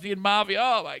Bosnian Mafia.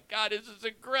 Oh, my God, this is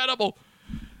incredible.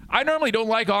 I normally don't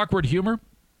like awkward humor.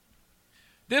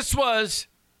 This was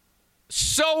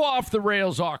so off the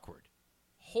rails awkward.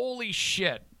 Holy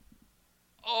shit.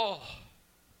 Oh,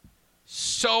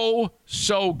 so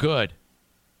good.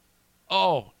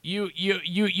 Oh,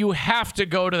 you have to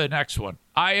go to the next one.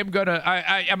 I'm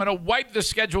gonna wipe the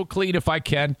schedule clean if I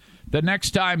can the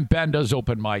next time Ben does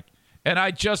open mic, and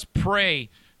I just pray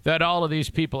that all of these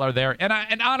people are there.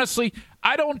 And honestly,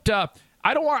 I'm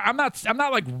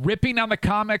not like ripping on the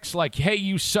comics like, hey,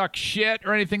 you suck shit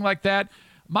or anything like that.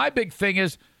 My big thing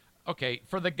is, okay,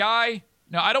 for the guy.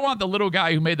 Now, I don't want the little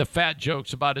guy who made the fat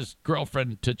jokes about his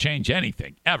girlfriend to change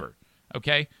anything ever.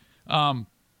 Okay,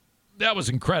 that was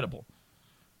incredible.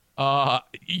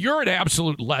 You're an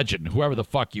absolute legend, whoever the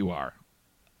fuck you are.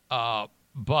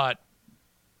 But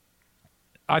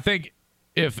I think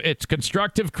if it's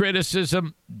constructive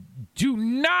criticism, do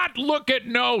not look at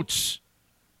notes.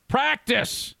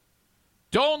 Practice.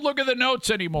 Don't look at the notes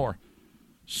anymore.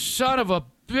 Son of a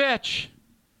bitch.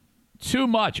 Too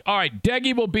much. All right,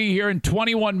 Deggy will be here in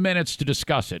 21 minutes to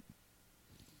discuss it.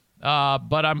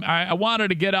 But I wanted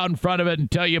to get out in front of it and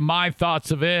tell you my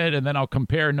thoughts of it, and then I'll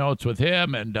compare notes with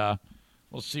him, and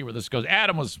we'll see where this goes.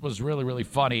 Adam was really, really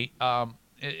funny.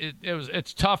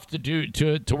 It's tough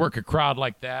to work a crowd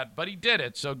like that, but he did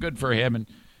it, so good for him,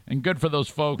 and good for those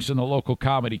folks in the local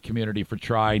comedy community for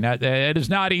trying. It is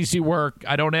not easy work.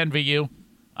 I don't envy you.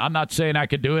 I'm not saying I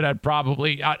could do it. I'd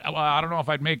probably. I don't know if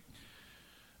I'd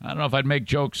make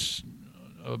jokes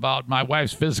about my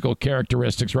wife's physical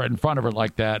characteristics right in front of her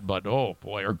like that, but oh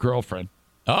boy, her girlfriend.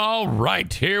 All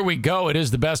right, here we go. It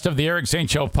is the Best of the Eric Zane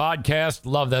Show podcast.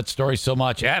 Love that story so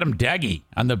much. Adam Deggy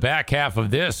on the back half of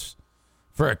this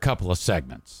for a couple of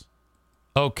segments.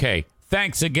 Okay,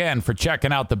 thanks again for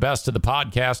checking out the Best of the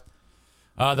podcast.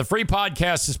 The free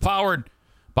podcast is powered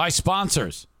by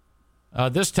sponsors.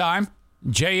 This time,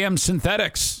 JM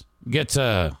Synthetics gets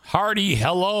a hearty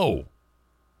hello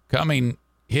coming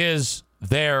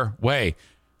their way.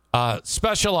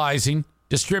 Specializing,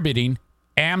 distributing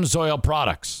AMSOIL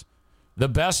products. The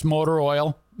best motor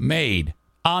oil made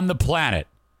on the planet.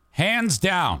 Hands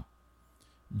down.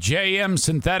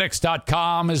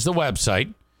 JMSynthetics.com is the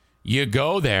website. You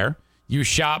go there, you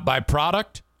shop by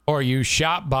product, or you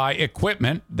shop by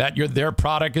equipment that their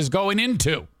product is going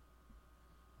into.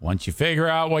 Once you figure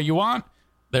out what you want,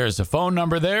 there's a phone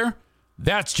number there.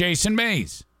 That's Jason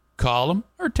Mays. Call him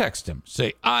or text him.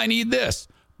 Say, I need this.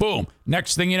 Boom.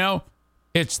 Next thing you know,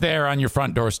 it's there on your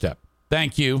front doorstep.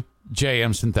 Thank you,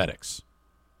 JM Synthetics.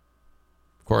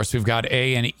 Of course, we've got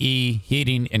A&E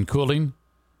Heating and Cooling.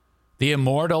 The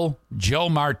immortal Joe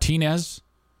Martinez,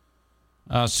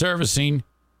 servicing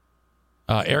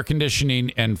air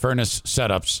conditioning and furnace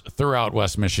setups throughout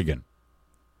West Michigan.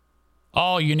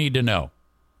 All you need to know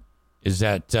is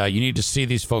that you need to see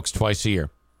these folks twice a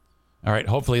year. All right,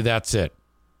 hopefully that's it.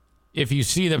 If you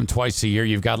see them twice a year,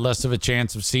 you've got less of a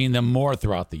chance of seeing them more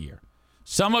throughout the year.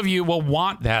 Some of you will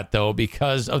want that, though,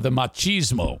 because of the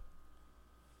machismo.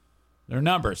 Their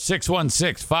number,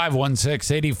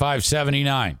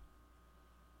 616-516-8579.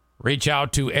 Reach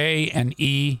out to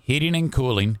A&E Heating and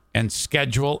Cooling and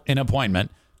schedule an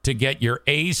appointment to get your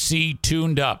AC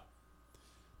tuned up.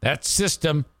 That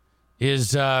system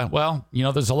is,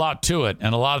 there's a lot to it,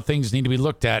 and a lot of things need to be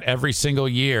looked at every single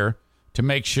year to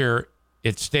make sure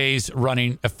it stays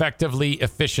running effectively,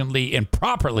 efficiently, and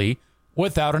properly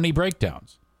without any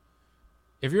breakdowns.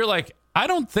 If you're like, I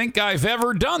don't think I've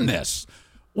ever done this,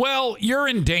 well, you're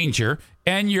in danger,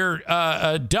 and your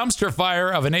dumpster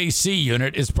fire of an AC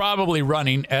unit is probably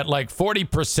running at like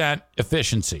 40%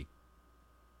 efficiency.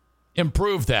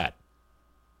 Improve that.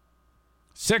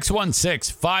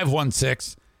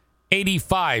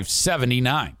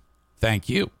 616-516-8579. Thank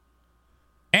you.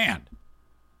 And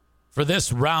for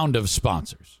this round of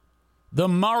sponsors, the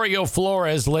Mario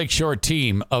Flores Lakeshore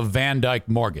team of Van Dyke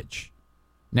Mortgage.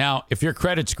 Now, if your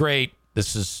credit's great,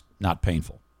 this is not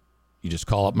painful. You just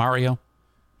call up Mario.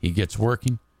 He gets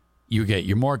working. You get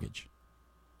your mortgage.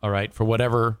 All right, for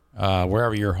whatever,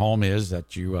 wherever your home is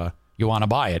that you want to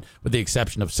buy it, with the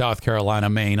exception of South Carolina,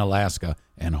 Maine, Alaska,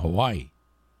 and Hawaii.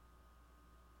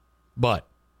 But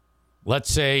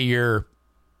let's say you're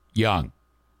young,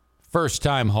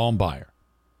 first-time home buyer.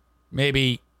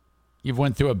 Maybe you've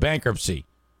went through a bankruptcy.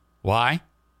 Why?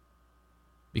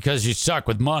 Because you suck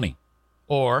with money.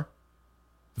 Or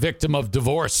victim of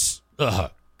divorce.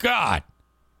 Ugh, God.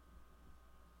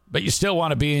 But you still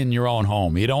want to be in your own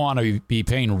home. You don't want to be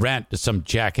paying rent to some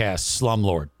jackass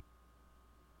slumlord.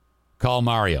 Call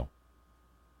Mario.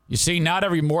 You see, not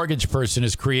every mortgage person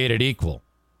is created equal.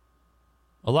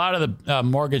 A lot of the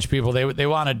mortgage people, they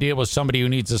want to deal with somebody who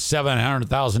needs a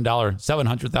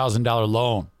 $700,000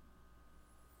 loan.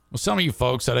 Well, some of you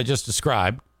folks that I just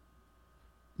described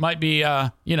might be,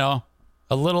 a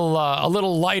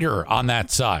little lighter on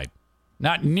that side.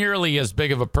 Not nearly as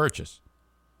big of a purchase.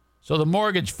 So the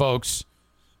mortgage folks,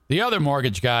 the other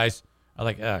mortgage guys, are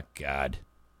like, oh, God,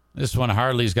 this one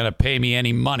hardly is going to pay me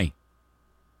any money.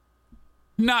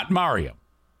 Not Mario.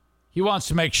 He wants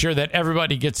to make sure that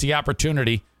everybody gets the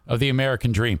opportunity of the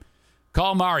American dream.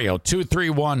 Call Mario,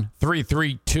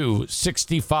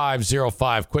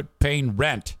 231-332-6505. Quit paying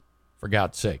rent, for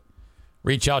God's sake.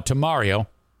 Reach out to Mario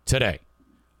today.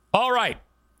 All right,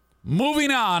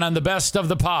 moving on the best of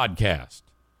the podcast.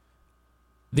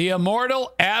 The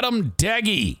immortal Adam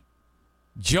Deggy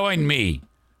joined me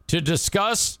to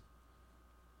discuss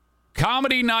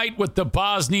Comedy Night with the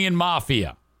Bosnian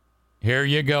Mafia. Here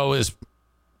you go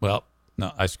well,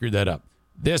 no, I screwed that up.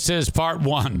 This is part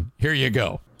one. Here you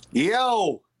go.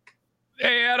 Yo.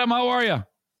 Hey, Adam, how are you?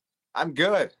 I'm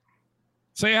good.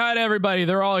 Say hi to everybody.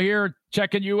 They're all here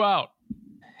checking you out.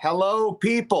 Hello,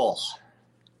 people.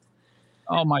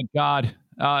 Oh, my God.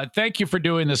 Thank you for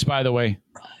doing this, by the way.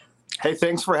 Hey,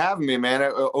 thanks for having me, man.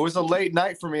 It was a late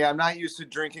night for me. I'm not used to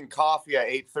drinking coffee at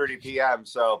 8:30 p.m.,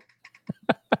 so.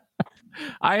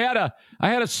 I had a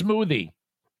smoothie.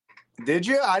 Did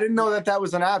you? I didn't know that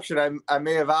was an option. I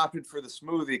may have opted for the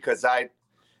smoothie because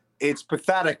it's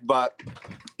pathetic, but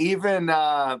even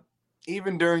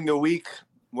during the week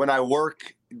when I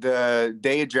work the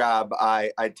day job,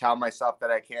 I tell myself that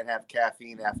I can't have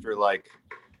caffeine after like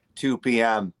 2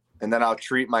 p.m. and then I'll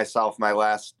treat myself my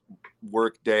last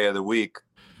work day of the week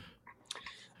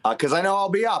because I know I'll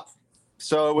be up.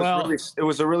 So it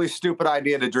was a really stupid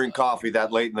idea to drink coffee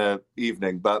that late in the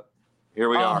evening, but here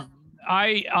we are.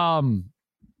 I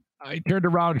turned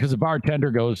around because the bartender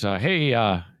goes, hey,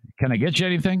 can I get you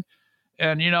anything?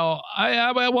 And,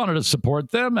 I wanted to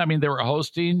support them. I mean, they were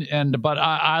hosting, but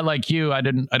I like you, I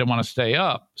didn't want to stay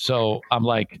up. So I'm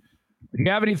like, do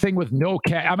you have anything with no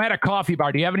I'm at a coffee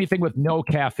bar. Do you have anything with no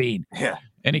caffeine? Yeah.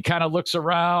 And he kind of looks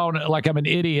around like I'm an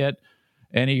idiot.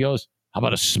 And he goes, how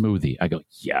about a smoothie? I go,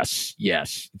 yes.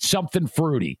 It's something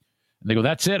fruity. And they go,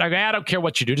 that's it? I go, I don't care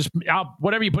what you do. Just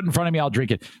whatever you put in front of me, I'll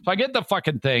drink it. So I get the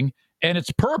fucking thing, and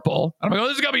it's purple. And I'm like, oh,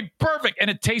 this is going to be perfect. And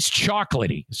it tastes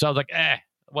chocolatey. So I was like,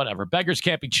 whatever. Beggars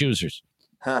can't be choosers.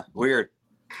 Huh, weird.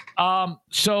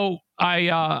 So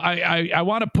I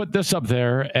want to put this up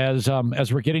there as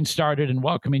we're getting started and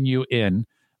welcoming you in.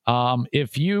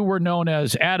 If you were known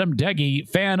as Adam Deggy,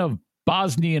 fan of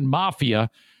Bosnian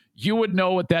Mafia, you would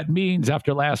know what that means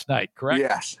after last night, correct?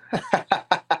 Yes.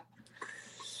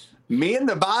 Me and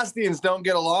the Bosnians don't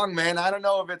get along, man. I don't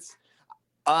know if it's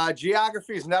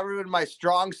geography has never been my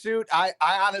strong suit. I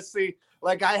honestly,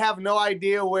 I have no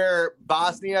idea where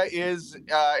Bosnia is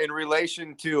in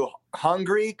relation to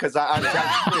Hungary because I'm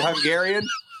technically Hungarian.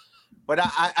 But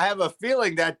I have a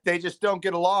feeling that they just don't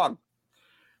get along.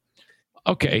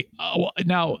 Okay.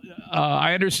 Now,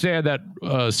 I understand that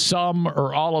some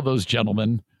or all of those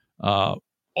gentlemen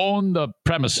own the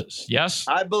premises, yes?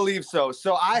 I believe so.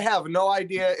 So I have no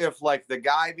idea if the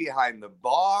guy behind the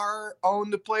bar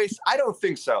owned the place. I don't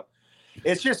think so.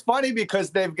 It's just funny because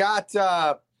they've got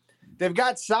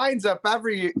signs up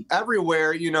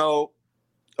everywhere,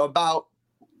 about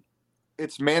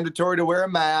it's mandatory to wear a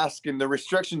mask and the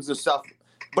restrictions and stuff.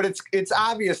 But it's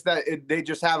obvious that they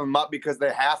just have them up because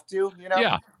they have to,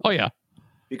 Yeah. Oh, yeah.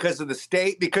 Because of the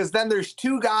state. Because then there's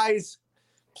two guys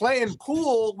playing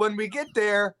pool when we get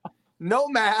there, no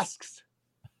masks,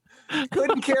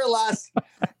 couldn't care less.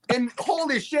 And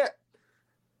holy shit,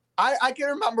 I can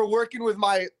remember working with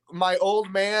my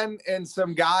old man and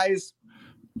some guys,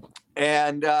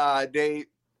 and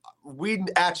we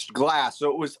etched glass,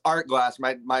 so it was art glass.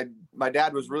 My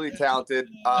dad was really talented.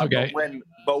 Okay.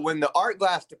 But when the art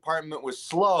glass department was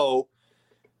slow,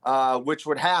 which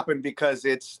would happen because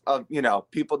it's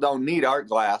people don't need art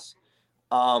glass.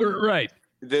 Right.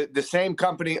 The same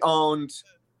company owned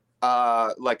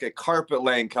like a carpet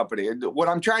laying company. And what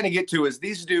I'm trying to get to is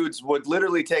these dudes would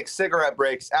literally take cigarette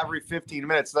breaks every 15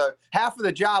 minutes. The half of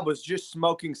the job was just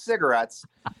smoking cigarettes.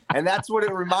 And that's what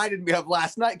it reminded me of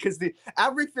last night, because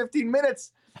every 15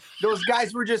 minutes, those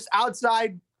guys were just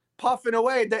outside puffing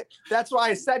away. That's why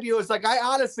I said to you, it's like, I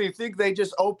honestly think they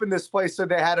just opened this place so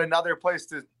they had another place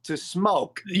to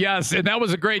smoke. Yes, and that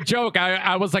was a great joke.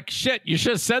 I was like, shit, you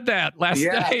should have said that last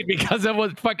night, because it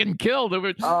was fucking killed.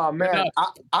 Oh, man.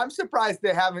 I'm surprised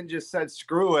they haven't just said,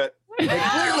 screw it. They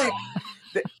clearly,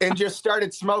 and just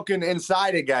started smoking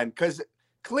inside again, because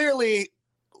clearly,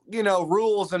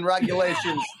 rules and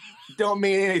regulations don't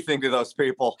mean anything to those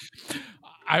people.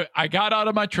 I got out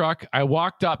of my truck, I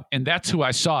walked up, and that's who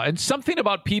I saw. And something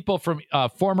about people from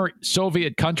former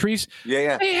Soviet countries,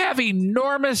 they have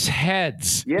enormous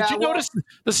heads. Yeah, Did you notice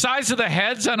the size of the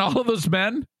heads on all of those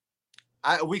men?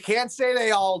 We can't say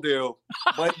they all do,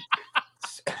 but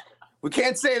we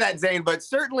can't say that, Zane, but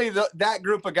certainly that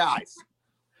group of guys.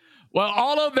 Well,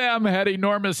 all of them had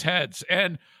enormous heads.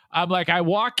 And I'm like, I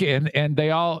walk in and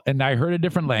I heard a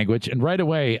different language. And right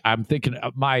away, I'm thinking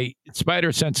my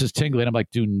spider sense is tingling. I'm like,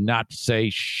 do not say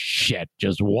shit.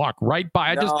 Just walk right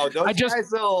by. Those guys,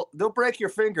 they'll break your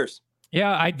fingers.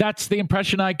 Yeah, that's the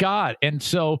impression I got. And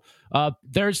so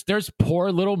there's poor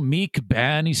little meek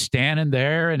Ben. He's standing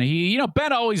there, and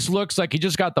Ben always looks like he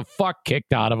just got the fuck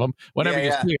kicked out of him whenever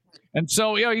you see him. And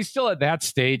so, he's still at that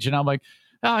stage. And I'm like,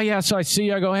 oh, yeah. So I see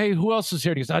you. I go, hey, who else is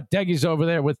here? He goes, Deggy's over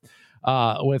there with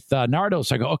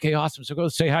Nardos. I go, okay, awesome. So go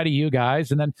say hi to you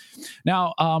guys. And then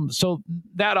now, so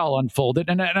that all unfolded.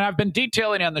 And I've been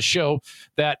detailing on the show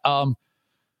that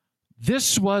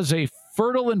this was a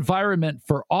fertile environment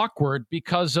for awkward,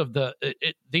 because of the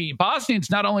Bosnians.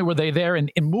 Not only were they there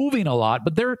and moving a lot,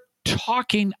 but they're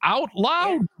talking out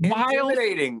loud.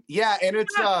 Intimidating. Yeah. And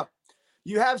it's,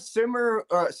 you have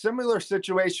similar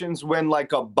situations when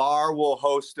like a bar will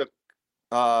host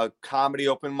a comedy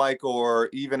open mic or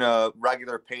even a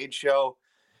regular paid show,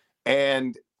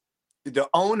 and the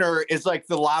owner is like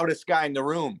the loudest guy in the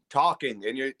room talking,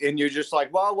 and you're just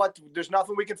like, well, what? There's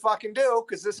nothing we can fucking do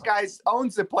because this guy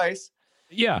owns the place.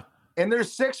 Yeah. And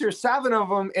there's 6 or 7 of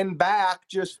them in back,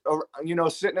 just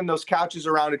sitting in those couches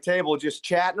around a table, just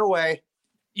chatting away.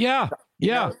 Yeah,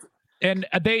 yeah. And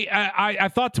I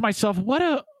thought to myself,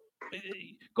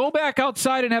 go back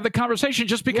outside and have the conversation,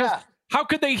 just because. Yeah. How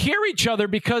could they hear each other?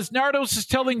 Because Nardos is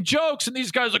telling jokes, and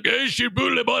these guys are like, yeah,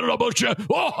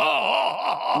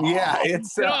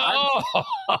 it's.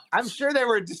 I'm sure they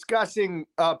were discussing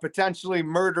potentially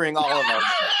murdering all of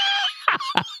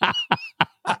us.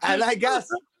 And I guess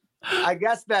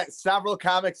that several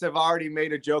comics have already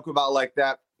made a joke about like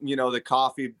that.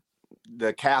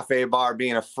 The cafe bar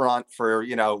being a front for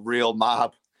real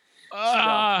mob.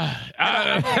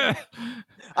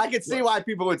 I could see why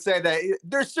people would say that.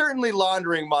 They're certainly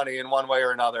laundering money in one way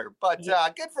or another, but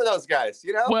good for those guys,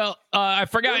 Well, I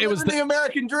forgot it was the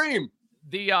American dream.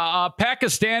 The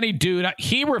Pakistani dude,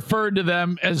 he referred to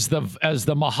them as the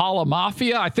Mahala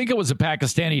Mafia. I think it was a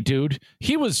Pakistani dude.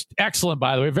 He was excellent,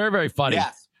 by the way, very, very funny.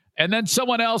 Yes. And then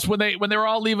someone else, when they were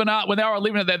all leaving out,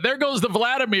 there goes the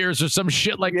Vladimirs or some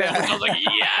shit like that. I was like,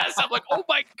 yes. I'm like, oh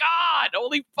my God,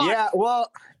 holy fuck. Yeah, well,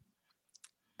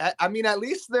 I mean, at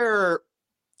least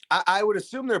I would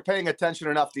assume they're paying attention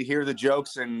enough to hear the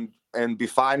jokes and be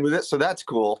fine with it. So that's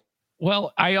cool.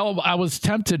 Well, I was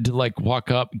tempted to like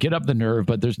walk up, get up the nerve,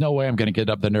 but there's no way I'm going to get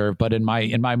up the nerve. But in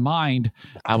my mind,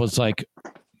 I was like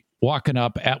walking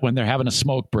up when they're having a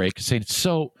smoke break, saying,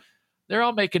 so they're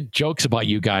all making jokes about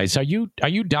you guys. Are you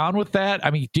down with that?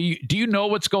 I mean, do you know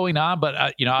what's going on? But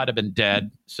I'd have been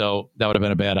dead. So that would have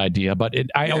been a bad idea. But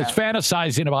I was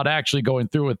fantasizing about actually going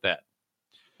through with that.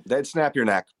 They'd snap your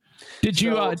neck. Did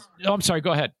you? I'm sorry.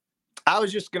 Go ahead. I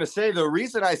was just going to say the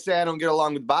reason I say I don't get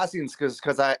along with Bosnians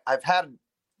because I've had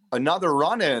another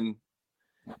run-in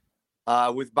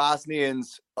with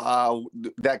Bosnians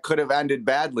that could have ended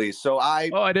badly. So I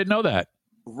didn't know that.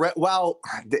 Well,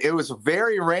 it was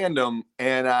very random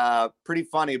and pretty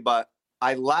funny, but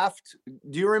I left.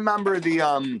 Do you remember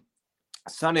the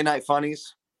Sunday Night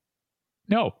Funnies?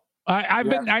 No,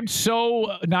 I'm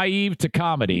so naive to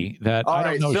comedy that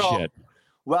I don't know shit.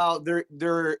 Well,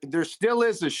 there still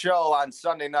is a show on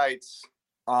Sunday nights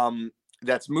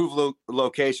that's moved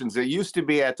locations. It used to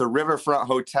be at the Riverfront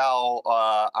Hotel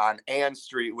on Ann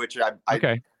Street, which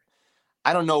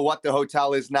I don't know what the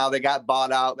hotel is now. They got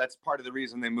bought out. That's part of the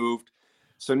reason they moved.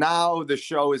 So now the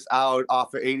show is out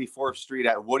off of 84th Street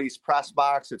at Woody's Press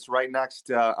Box. It's right next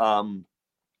to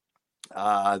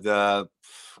the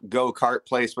go-kart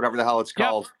place, whatever the hell it's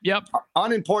called. Yep.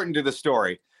 Unimportant to the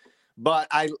story. But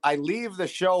I leave the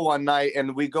show one night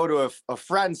and we go to a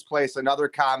friend's place, another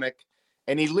comic,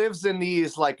 and he lives in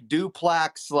these like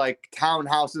duplex, like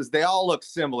townhouses. They all look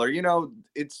similar. You know,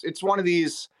 it's one of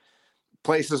these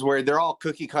places where they're all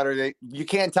cookie cutter. You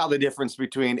can't tell the difference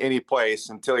between any place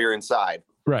until you're inside.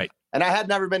 Right. And I had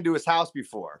never been to his house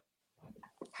before.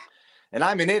 And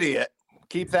I'm an idiot.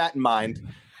 Keep that in mind.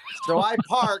 So I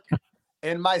park,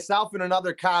 and myself and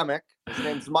another comic, his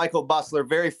name's Michael Bustler,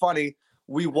 very funny.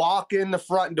 We walk in the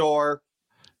front door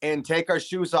and take our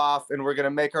shoes off, and we're going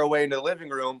to make our way into the living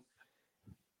room.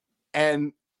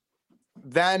 And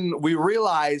then we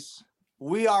realize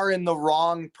we are in the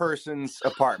wrong person's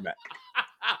apartment.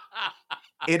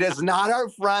 It is not our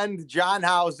friend John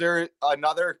Hauser,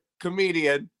 another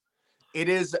comedian. It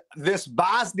is this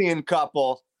Bosnian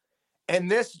couple. And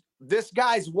this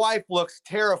guy's wife looks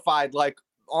terrified, like,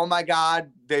 oh my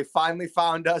God, they finally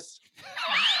found us.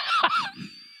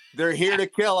 They're here to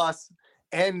kill us.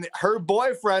 And her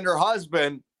boyfriend or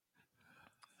husband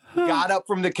got up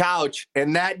from the couch,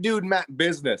 and that dude meant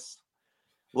business.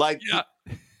 Like,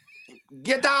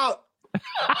 get out.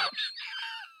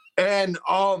 And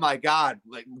oh my God,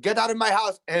 like, get out of my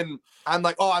house. And I'm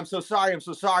like, oh, I'm so sorry.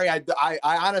 I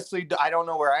honestly, I don't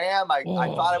know where I am. I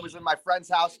thought I was in my friend's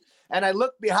house. And I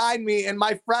look behind me, and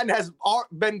my friend has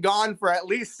been gone for at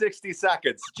least 60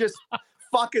 seconds. Just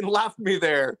fucking left me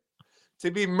there to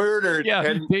be murdered.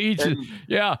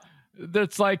 Yeah,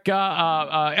 that's like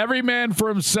every man for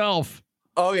himself.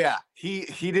 Oh yeah, he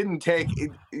didn't take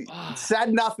it,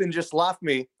 said nothing, just left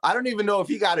me. I don't even know if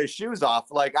he got his shoes off.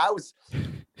 Like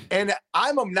and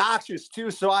I'm obnoxious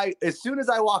too. So as soon as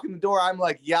I walk in the door, I'm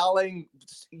like yelling,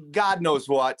 God knows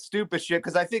what, stupid shit,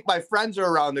 because I think my friends are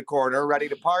around the corner ready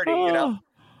to party. You know,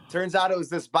 turns out it was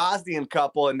this Bosnian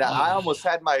couple, and I almost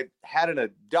had my head in a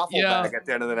duffel bag at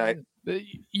the end of the night.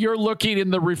 You're looking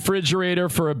in the refrigerator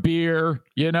for a beer,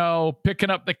 you know, picking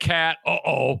up the cat.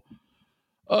 Oh.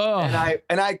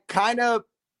 And I kind of,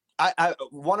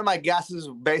 one of my guesses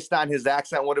based on his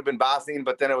accent would have been Bosnian,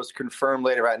 but then it was confirmed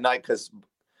later at night because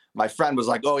my friend was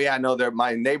like, oh yeah, no,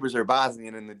 my neighbors are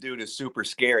Bosnian and the dude is super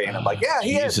scary. And I'm like, yeah,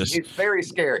 he is. He's very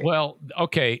scary. Well,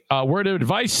 okay. Word of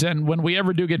advice then, when we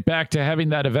ever do get back to having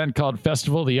that event called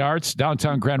Festival of the Arts,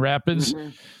 downtown Grand Rapids,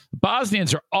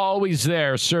 Bosnians are always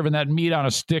there serving that meat on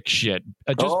a stick shit.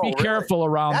 Just be careful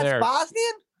around there. That's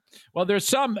Bosnian? Well, there's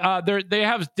some. They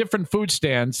have different food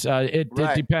stands. It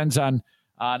depends on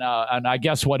I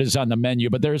guess what is on the menu,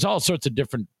 but there's all sorts of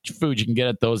different foods you can get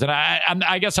at those. And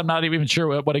I guess I'm not even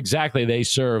sure what exactly they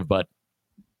serve, but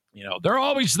you know they're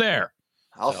always there.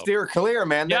 I'll steer clear,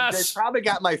 man. Yes. They probably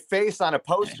got my face on a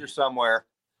poster somewhere.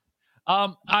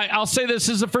 I'll say this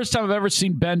is the first time I've ever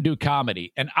seen Ben do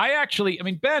comedy. And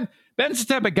Ben's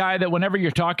the type of guy that whenever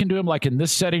you're talking to him, like in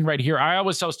this setting right here, I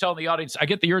was telling the audience, I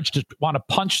get the urge to want to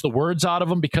punch the words out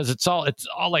of him because it's all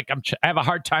like I have a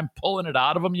hard time pulling it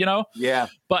out of him, you know? Yeah.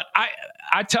 But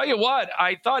I tell you what,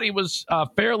 I thought he was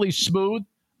fairly smooth.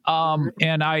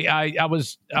 And I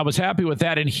was happy with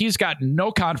that. And he's got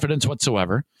no confidence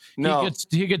whatsoever. No.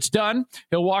 He gets done.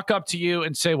 He'll walk up to you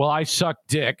and say, well, I suck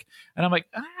dick. And I'm like,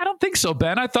 I don't think so,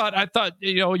 Ben. I thought,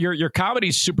 you know, your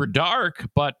comedy's super dark,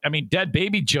 but I mean, dead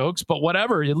baby jokes, but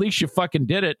whatever, at least you fucking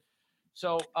did it.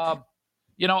 So,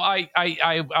 you know, I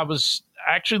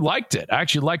actually liked it. I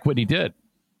actually like what he did.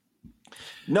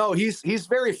 No, he's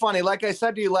very funny. Like I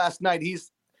said to you last night,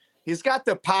 he's got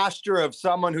the posture of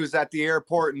someone who's at the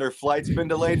airport and their flight's been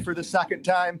delayed for the second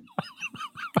time.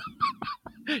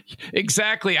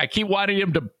 Exactly. I keep wanting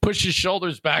him to push his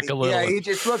shoulders back a little. Yeah, he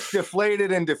just looks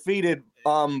deflated and defeated.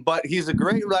 But he's a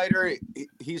great writer.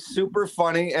 He's super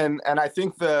funny, and I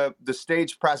think the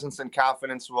stage presence and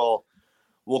confidence will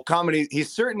come. And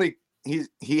he's certainly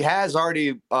he has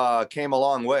already came a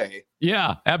long way.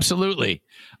 Yeah, absolutely.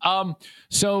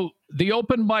 So the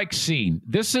open mic scene.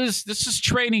 This is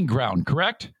training ground,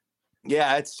 correct?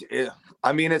 Yeah,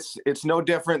 it's no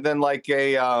different than like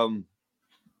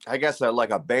I guess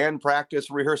like a band practice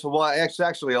rehearsal. Well, it's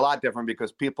actually a lot different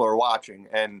because people are watching.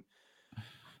 And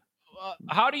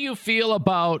how do you feel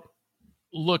about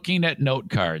looking at note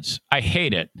cards? I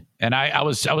hate it. And I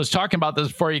was talking about this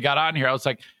before you got on here. I was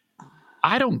like,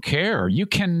 I don't care. You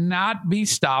cannot be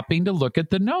stopping to look at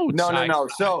the notes. No.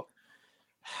 So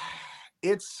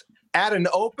it's at an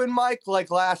open mic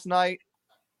like last night.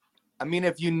 I mean,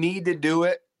 if you need to do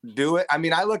it, do it. I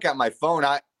mean, I look at my phone.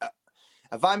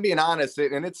 If I'm being honest,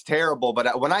 and it's terrible,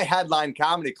 but when I headline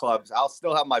comedy clubs, I'll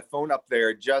still have my phone up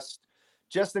there just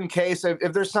in case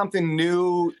if there's something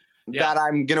new that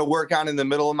I'm going to work on in the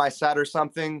middle of my set or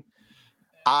something,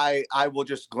 I will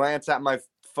just glance at my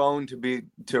phone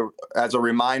as a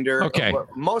reminder. Okay.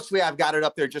 Mostly I've got it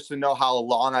up there just to know how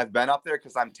long I've been up there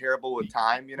because I'm terrible with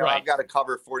time. You know, Right. I've got to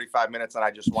cover 45 minutes and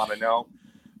I just want to know.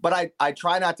 But I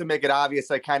try not to make it obvious.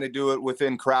 I kind of do it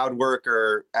within crowd work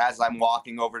or as I'm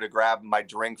walking over to grab my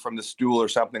drink from the stool or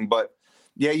something. But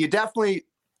yeah, you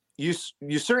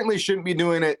certainly shouldn't be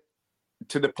doing it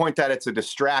to the point that it's a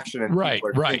distraction and people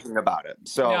are thinking about it.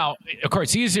 So now, of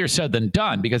course, easier said than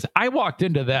done because I walked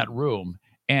into that room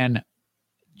and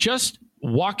just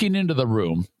walking into the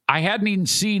room, I hadn't even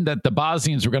seen that the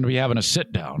Bosnians were going to be having a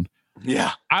sit down.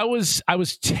 Yeah, I was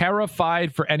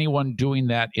terrified for anyone doing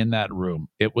that in that room.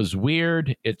 It was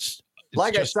weird. It's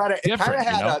like I said, it kind of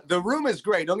had the room is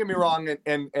great. Don't get me wrong.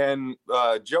 And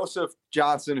Joseph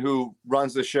Johnson, who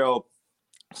runs the show,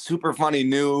 super funny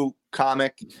new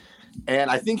comic.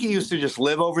 And I think he used to just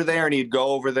live over there and he'd go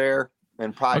over there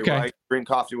and probably write, drink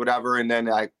coffee, whatever. And then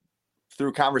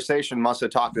through conversation, must have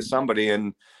talked to somebody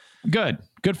and good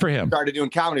for him. Started doing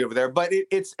comedy over there. But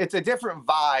it's a different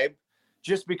vibe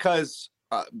just because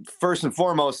first and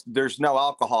foremost, there's no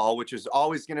alcohol, which is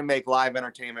always going to make live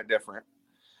entertainment different.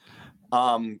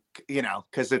 You know,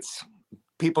 because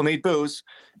people need booze.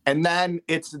 And then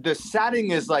the setting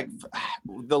is like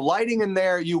the lighting in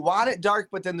there. You want it dark,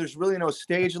 but then there's really no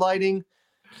stage lighting.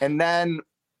 And then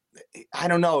I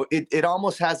don't know. It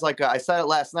almost has I said it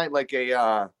last night, like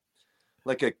a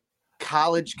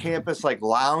college campus, like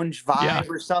lounge vibe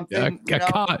or something.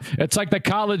 It's like the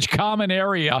college common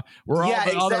area where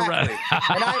all the exactly.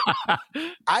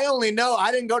 And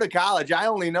I didn't go to college. I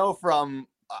only know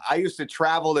I used to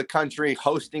travel the country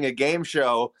hosting a game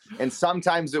show, and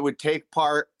sometimes it would take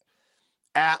part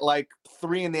at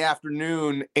 3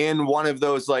 p.m. in one of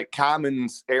those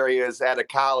commons areas at a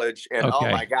college. And oh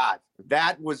my God,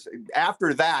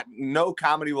 after that, no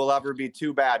comedy will ever be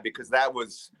too bad because that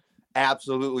was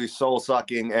absolutely soul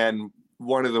sucking and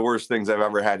one of the worst things I've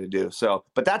ever had to do. So,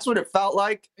 but that's what it felt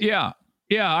like. Yeah.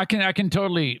 Yeah. I can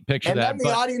totally picture that. And then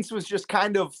the audience was just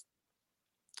kind of,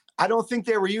 I don't think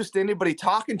they were used to anybody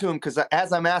talking to them because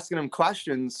as I'm asking them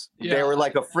questions, they were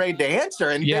afraid to answer.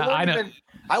 And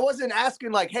I wasn't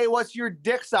asking hey, what's your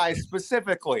dick size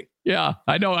specifically? Yeah,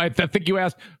 I know. I think you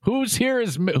asked who here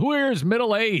is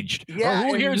middle aged? Yeah,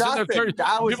 who here is in their 30s?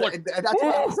 That's why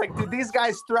I was like, did these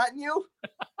guys threaten you?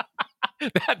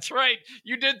 That's right.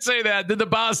 You did say that. Did the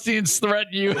Bosnians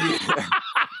threaten you?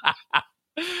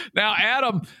 Now,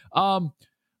 Adam,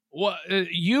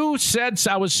 you said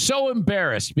I was so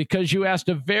embarrassed because you asked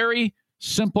a very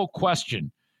simple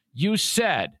question. You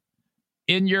said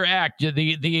in your act,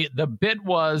 the bit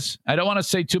was, I don't want to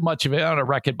say too much of it on a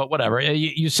record, but whatever.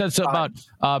 You said something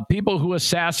about people who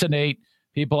assassinate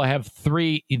people have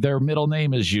three, their middle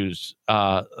name is used.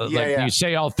 You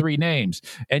say all three names.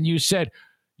 And you said,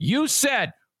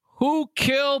 who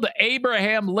killed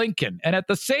Abraham Lincoln? And at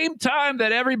the same time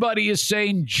that everybody is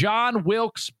saying John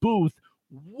Wilkes Booth,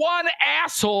 one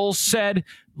asshole said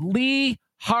Lee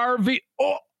Harvey.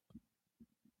 Oh,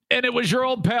 and it was your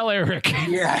old pal Eric.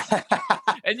 Yeah.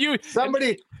 And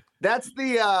that's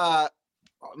the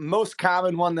most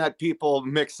common one that people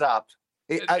mix up.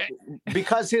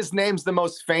 Because his name's the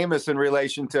most famous in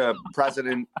relation to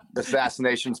president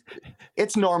assassinations,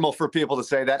 it's normal for people to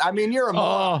say that. I mean, you're a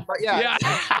moron, but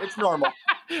it's normal.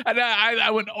 And I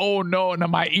went, oh no, and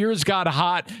my ears got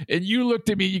hot. And you looked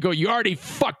at me, you go, you already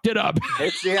fucked it up.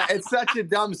 It's such a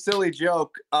dumb, silly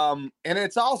joke. And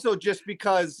it's also just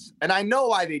because, and I know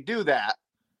why they do that.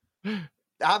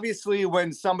 Obviously,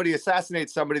 when somebody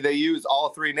assassinates somebody, they use all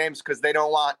three names because they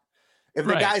don't want, if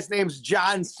the guy's name's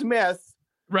John Smith,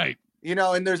 right,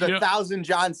 and there's 1,000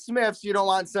 John Smiths, you don't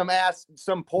want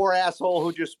some poor asshole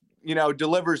who just,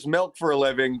 delivers milk for a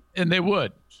living. And they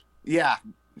would. Yeah.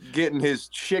 Getting his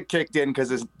shit kicked in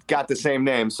because it's got the same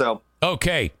name. So,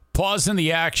 okay. Pause in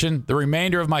the action. The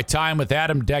remainder of my time with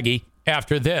Adam Deggy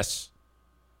after this.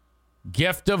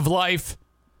 Gift of Life,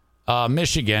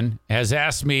 Michigan has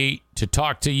asked me to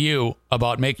talk to you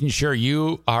about making sure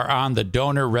you are on the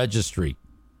donor registry.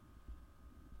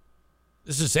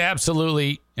 This is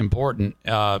absolutely important.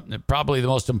 Probably the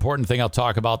most important thing I'll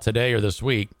talk about today or this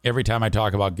week. Every time I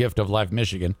talk about Gift of Life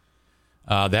Michigan,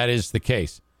 that is the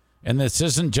case. And this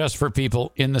isn't just for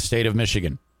people in the state of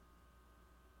Michigan.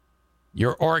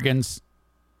 Your organs,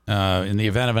 in the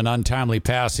event of an untimely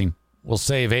passing, will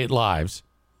save 8 lives.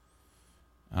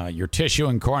 Your tissue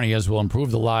and corneas will improve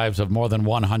the lives of more than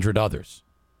 100 others.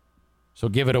 So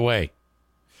give it away.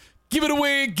 Give it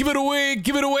away, give it away,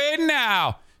 give it away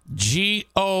now. GOLM.org.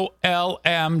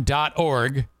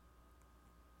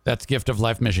 That's Gift of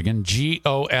Life Michigan.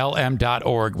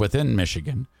 GOLM.org within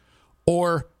Michigan.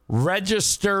 Or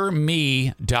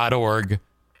registerme.org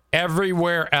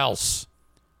everywhere else.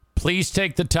 Please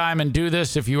take the time and do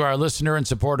this if you are a listener and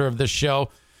supporter of this show.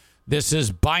 This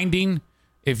is binding.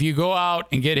 If you go out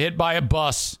and get hit by a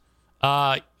bus,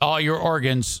 all your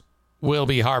organs will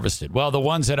be harvested. Well, the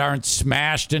ones that aren't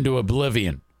smashed into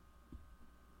oblivion.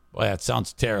 Boy, that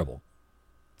sounds terrible.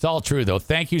 It's all true, though.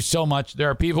 Thank you so much. There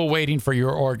are people waiting for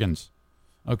your organs.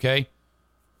 Okay?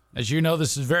 As you know,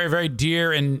 this is very, very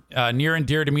dear and near and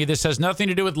dear to me. This has nothing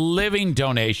to do with living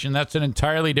donation. That's an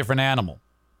entirely different animal.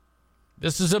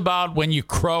 This is about when you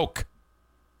croak.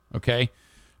 Okay?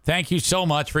 Thank you so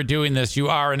much for doing this. You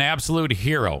are an absolute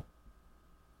hero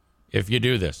if you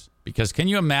do this. Because can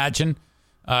you imagine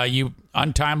you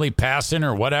untimely passing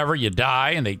or whatever, you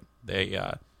die, and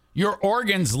your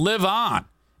organs live on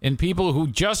in people who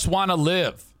just want to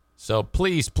live. So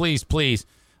please, please, please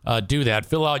do that.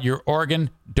 Fill out your organ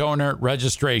donor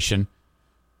registration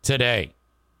today.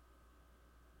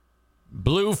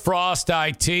 Blue Frost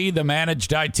IT, the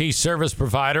managed IT service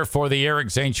provider for the Eric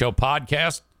Zane Show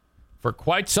podcast for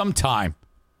quite some time.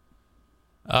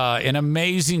 An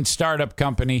amazing startup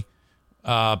company.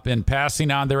 Been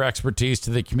passing on their expertise to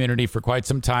the community for quite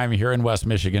some time here in West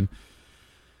Michigan.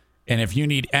 And if you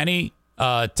need any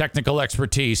technical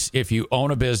expertise, if you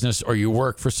own a business or you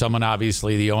work for someone,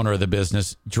 obviously the owner of the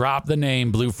business, drop the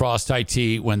name Blue Frost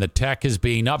IT when the tech is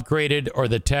being upgraded or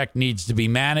the tech needs to be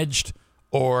managed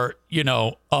or,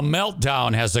 a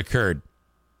meltdown has occurred.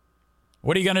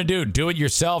 What are you going to do? Do it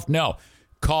yourself? No.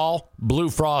 Call Blue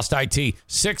Frost IT,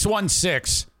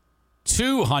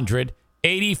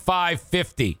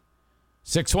 616-200-8550.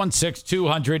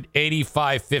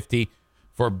 616-200-8550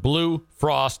 for Blue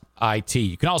Frost IT.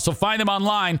 You can also find them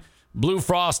online,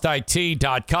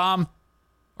 bluefrostit.com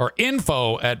or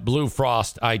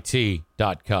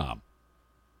info@bluefrostit.com.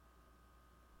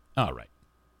 All right.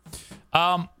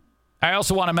 I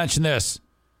also want to mention this.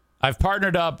 I've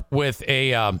partnered up with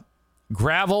a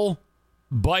gravel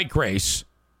bike race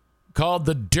called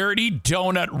the Dirty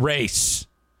Donut Race.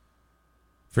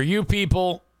 For you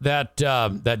people that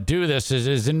do this,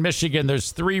 is in Michigan,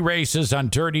 there's 3 races on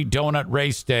Dirty Donut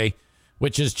Race Day,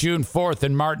 which is June 4th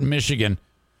in Martin, Michigan.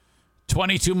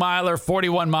 22-miler,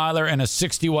 41-miler, and a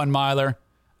 61-miler.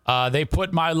 They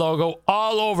put my logo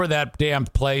all over that damn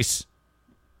place.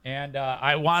 And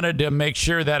I wanted to make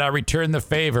sure that I return the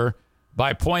favor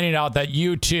by pointing out that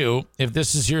you, too, if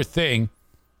this is your thing,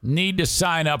 need to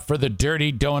sign up for the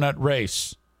Dirty Donut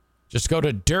Race. Just go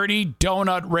to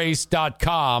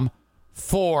dirtydonutrace.com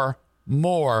for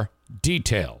more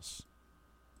details.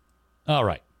 All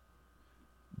right.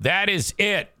 That is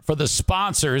it for the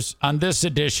sponsors on this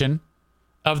edition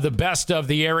of the Best of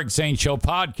the Eric Zane Show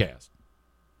podcast.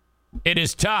 It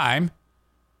is time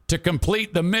to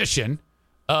complete the mission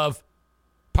of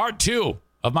part 2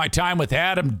 of my time with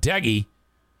Adam Deggy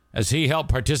as he helped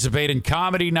participate in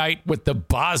Comedy Night with the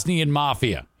Bosnian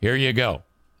Mafia. Here you go.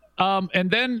 And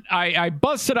then I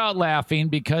busted out laughing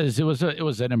because it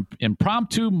was an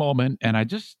impromptu moment, and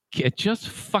it just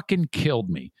fucking killed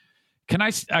me. Can I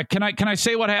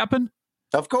say what happened?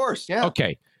 Of course, yeah.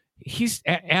 Okay.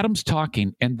 Adam's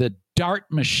talking, and the dart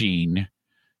machine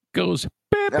goes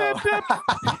beep, beep, beep.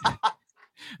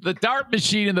 The dart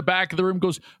machine in the back of the room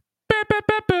goes beep, beep,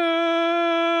 beep,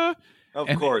 beep. Of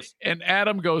course. And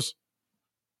Adam goes,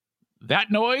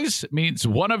 that noise means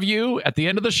one of you at the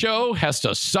end of the show has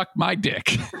to suck my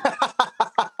dick.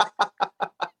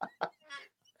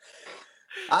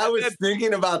 I was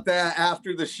thinking about that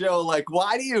after the show. Like,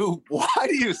 why do you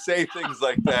say things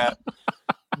like that?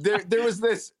 There was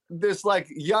this like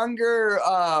younger,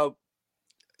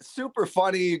 super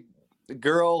funny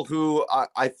girl who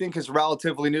I think is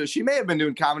relatively new. She may have been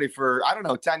doing comedy for,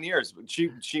 10 years, but she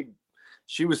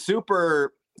was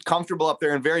super comfortable up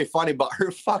there and very funny, but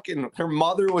her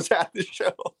mother was at the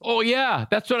show. Oh yeah,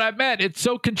 that's what I meant. It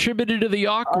so contributed to the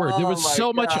awkward. There was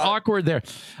so much awkward there.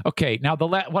 Okay, now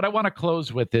what I want to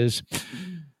close with is,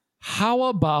 how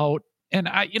about, and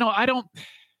I don't,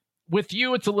 with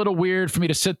you, it's a little weird for me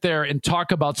to sit there and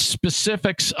talk about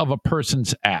specifics of a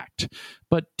person's act,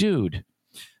 but dude,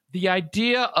 the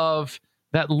idea of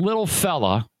that little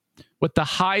fella with the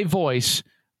high voice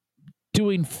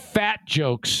doing fat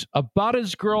jokes about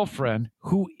his girlfriend,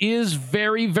 who is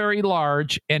very, very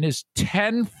large and is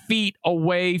 10 feet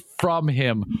away from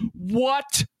him.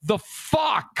 What the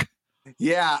fuck?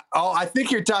 Yeah. Oh, I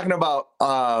think you're talking about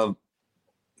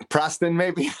Preston,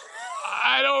 maybe.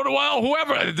 I don't know. Well,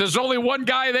 whoever. There's only one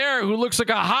guy there who looks like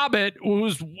a hobbit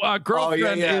whose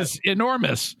girlfriend is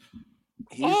enormous.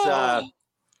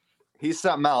 He's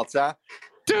something else, huh?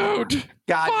 Dude.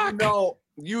 God, fuck.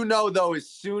 You know, though, as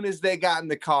soon as they got in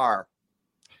the car,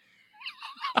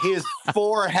 his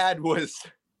forehead was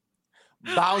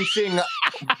bouncing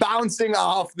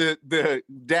off the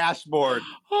dashboard,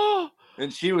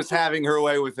 and she was having her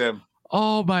way with him.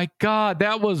 Oh my God,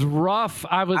 that was rough.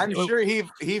 I'm sure he.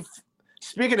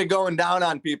 Speaking of going down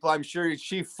on people, I'm sure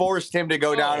she forced him to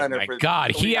go down on her. Oh my God,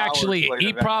 he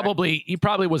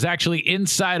probably was actually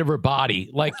inside of her body.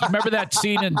 Like, you remember that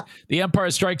scene in The Empire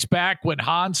Strikes Back when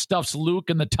Han stuffs Luke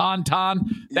in the tauntaun?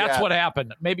 That's what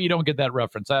happened. Maybe you don't get that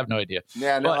reference. I have no idea.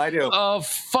 Yeah, no, I do. Oh,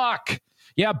 fuck.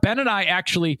 Yeah, Ben and I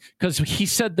actually, because he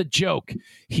said the joke.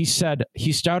 He said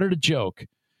he started a joke,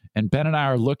 and Ben and I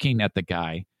are looking at the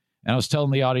guy, and I was telling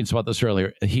the audience about this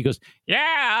earlier. He goes,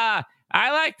 yeah,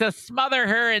 I like to smother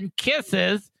her in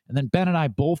kisses. And then Ben and I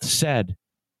both said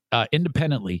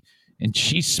independently, and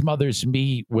she smothers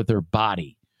me with her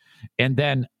body. And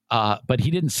then, but he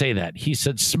didn't say that. He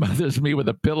said smothers me with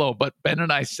a pillow. But Ben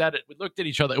and I said it. We looked at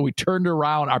each other and we turned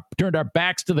around, turned our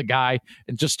backs to the guy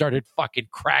and just started fucking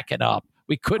cracking up.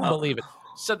 We couldn't believe it.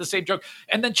 Said the same joke.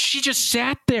 And then she just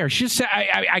sat there. She said,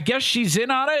 I guess she's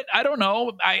in on it. I don't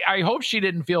know. I hope she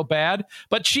didn't feel bad,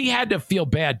 but she had to feel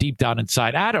bad deep down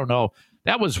inside. I don't know.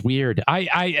 That was weird.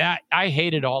 I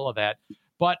hated all of that.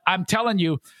 But I'm telling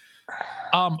you,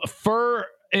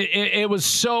 it was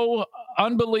so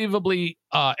unbelievably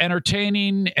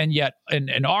entertaining, and yet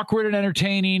and awkward and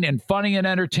entertaining and funny and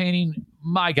entertaining.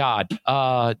 My God.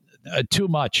 Too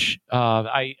much.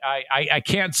 I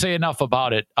can't say enough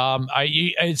about it.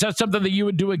 Is that something that you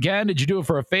would do again? Did you do it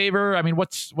for a favor? I mean,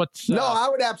 what's? No, I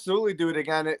would absolutely do it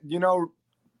again.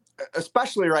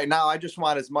 Especially right now, I just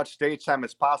want as much stage time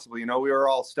as possible. We were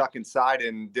all stuck inside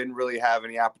and didn't really have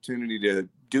any opportunity to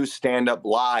do stand up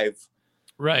live.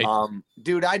 Right.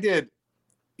 Dude, I did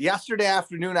yesterday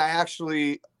afternoon. I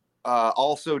actually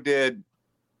also did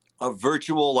a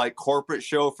virtual corporate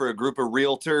show for a group of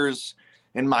realtors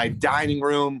in my dining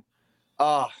room.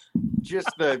 Just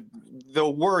the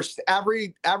worst.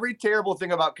 Every terrible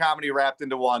thing about comedy wrapped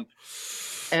into one.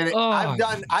 And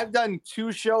I've done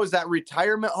 2 shows at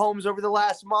retirement homes over the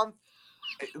last month.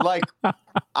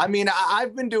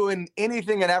 I've been doing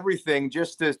anything and everything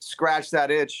just to scratch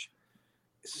that itch.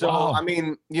 So, wow.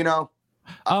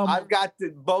 I've got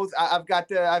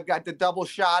the double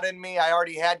shot in me. I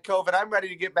already had COVID. I'm ready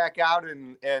to get back out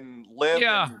and live.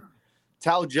 Yeah. And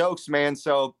tell jokes, man.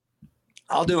 So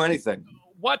I'll do anything.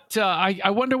 What I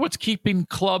wonder what's keeping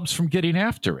clubs from getting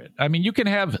after it. I mean, you can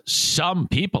have some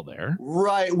people there.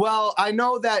 Right. Well, I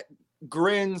know that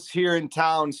Grins here in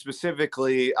town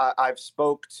specifically, I've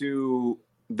spoke to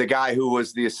the guy who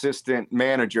was the assistant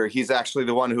manager. He's actually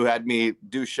the one who had me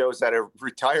do shows at a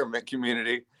retirement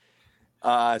community.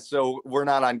 So we're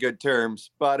not on good terms.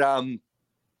 But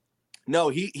no,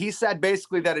 he said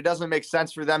basically that it doesn't make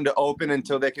sense for them to open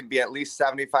until they can be at least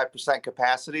 75%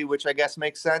 capacity, which I guess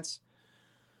makes sense.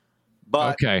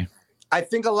 But okay. I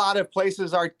think a lot of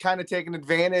places are kind of taking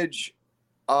advantage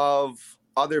of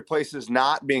other places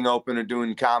not being open or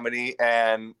doing comedy.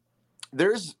 And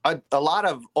there's a lot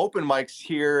of open mics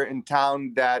here in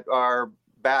town that are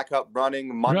back up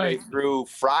running Monday through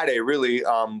Friday, really.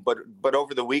 But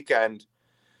over the weekend,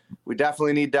 we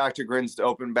definitely need Dr. Grins to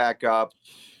open back up.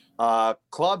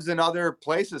 Clubs in other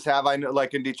places have, I know,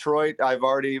 like in Detroit, I've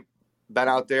already been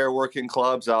out there working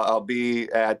clubs. I'll be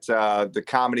at the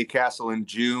Comedy Castle in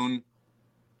June.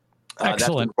 Excellent.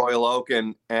 That's in Royal Oak.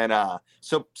 And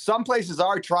so some places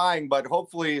are trying, but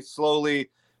hopefully slowly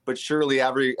but surely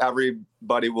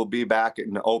everybody will be back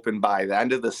and open by the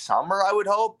end of the summer, I would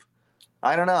hope.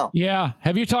 I don't know. Yeah.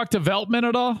 Have you talked to Veltman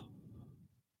at all?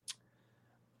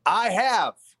 I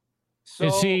have. So,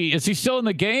 is he still in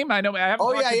the game? I know. I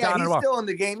haven't. He's still in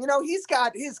the game. He's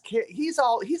got his kid. He's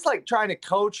like trying to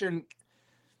coach, and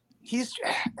he's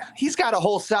got a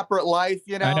whole separate life.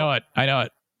 I know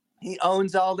it. He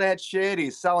owns all that shit.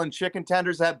 He's selling chicken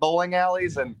tenders at bowling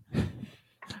alleys, and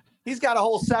he's got a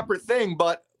whole separate thing.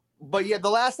 But yeah,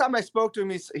 the last time I spoke to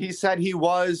him, he said he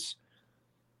was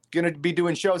going to be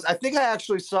doing shows. I think I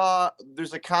actually saw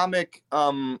there's a comic.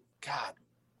 God,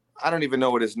 I don't even know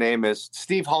what his name is.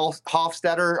 Steve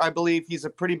Hofstetter, I believe. He's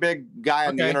a pretty big guy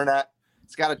on the internet.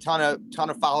 He's got a ton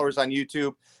of followers on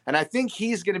YouTube. And I think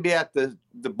he's going to be at the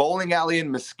bowling alley in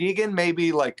Muskegon,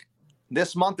 maybe like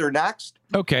this month or next.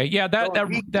 Okay. Yeah.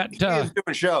 He is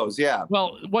doing shows. Yeah.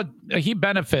 Well, what he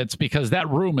benefits because that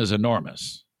room is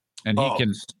enormous and he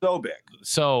can so big.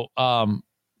 So,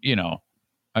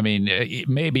 I mean,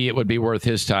 maybe it would be worth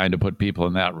his time to put people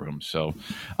in that room. So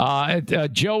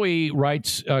Joey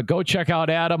writes, go check out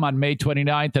Adam on May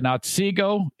 29th in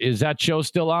Otsego. Is that show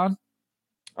still on?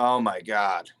 Oh, my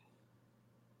God.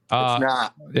 It's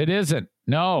not. It isn't.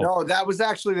 No, that was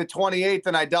actually the 28th,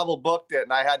 and I double booked it,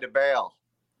 and I had to bail.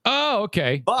 Oh,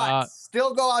 okay. But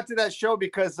still go out to that show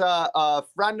because a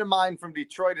friend of mine from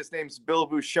Detroit, his name's Bill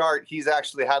Bouchard. He's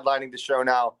actually headlining the show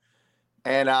now.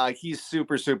 And he's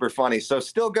super, super funny. So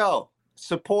still go.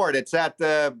 Support. It's at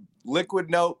the Liquid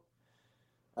Note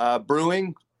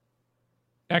Brewing.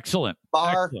 Excellent.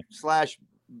 Bar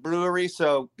 / brewery.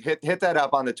 So hit that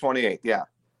up on the 28th. Yeah.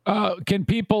 Can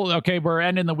people? Okay, we're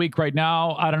ending the week right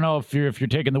now. I don't know if you're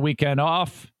taking the weekend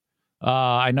off.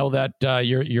 I know that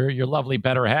your lovely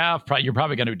better half. You're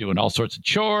probably going to be doing all sorts of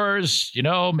chores.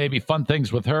 Maybe fun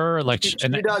things with her. Like she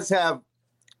does have.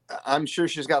 I'm sure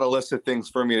she's got a list of things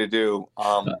for me to do.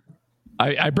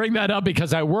 I bring that up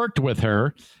because I worked with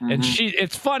her, and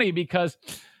it's funny because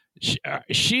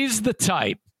she's the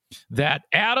type that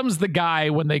Adam's the guy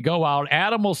when they go out.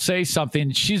 Adam will say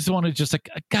something. She's the one who's just like,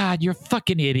 God, you're a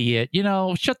fucking idiot.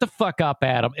 Shut the fuck up,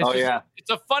 Adam. It's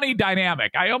a funny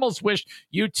dynamic. I almost wish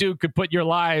you two could put your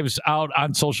lives out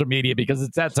on social media because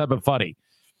it's that type of funny.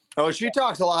 Oh, she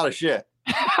talks a lot of shit.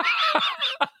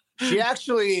 She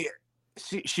actually,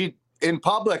 she in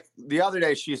public the other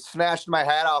day, she snatched my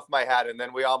hat off my head and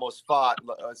then we almost fought.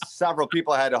 Several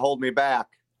people had to hold me back.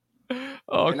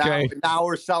 Okay. Now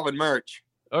we're selling merch.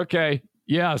 Okay.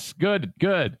 Yes. Good.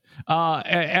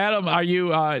 Adam, are you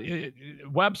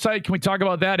website? Can we talk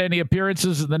about that? Any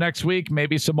appearances in the next week?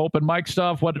 Maybe some open mic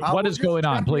stuff? What is going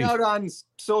on, please? Out on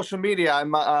social media.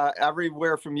 I'm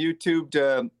everywhere from YouTube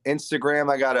to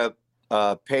Instagram. I got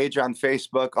a page on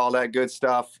Facebook, all that good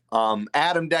stuff.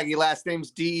 Adam Deggy, last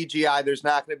name's DEGI. There's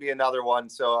not going to be another one,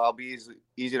 so I'll be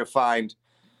easy to find.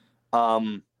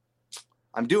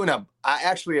 I'm doing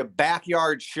actually a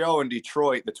backyard show in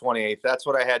Detroit the 28th. That's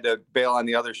what I had to bail on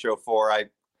the other show for.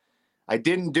 I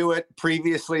didn't do it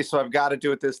previously, so I've got to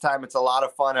do it this time. It's a lot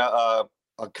of fun. A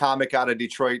comic out of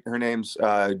Detroit. Her name's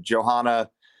Johanna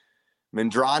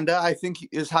Mendronda, I think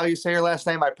is how you say her last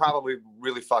name. I probably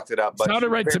really fucked it up. But sounded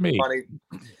right to me. Funny.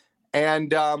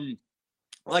 And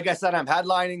like I said, I'm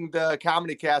headlining the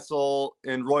Comedy Castle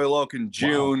in Royal Oak in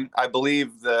June. Wow. I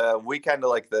believe the weekend of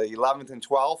like the 11th and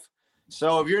 12th.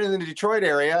 So if you're in the Detroit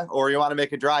area or you want to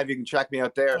make a drive, you can check me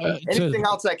out there. Anything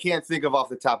else I can't think of off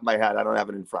the top of my head, I don't have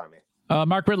it in front of me.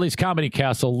 Mark Ridley's Comedy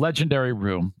Castle, legendary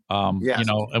room. Yes.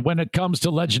 When it comes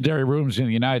to legendary rooms in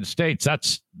the United States,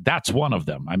 that's one of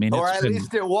them. I mean, or at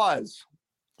least it was.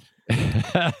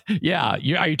 Yeah.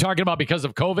 Are you talking about because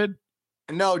of COVID?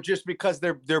 No, just because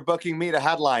they're booking me to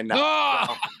headline now.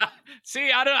 Oh! So.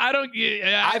 See,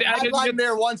 I've headlined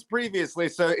there once previously,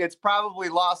 so it's probably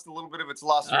lost a little bit of its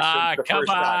luster. Come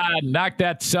on, knock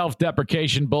that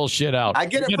self-deprecation bullshit out. I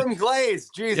get it from Glaze.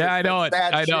 Jesus, yeah, I know it.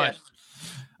 I know it.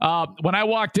 When I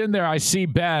walked in there, I see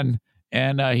Ben,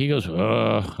 and he goes,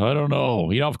 I don't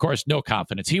know. Of course, no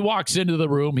confidence. He walks into the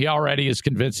room. He already is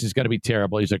convinced he's going to be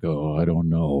terrible. He's like, I don't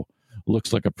know.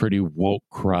 Looks like a pretty woke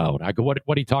crowd. I go, what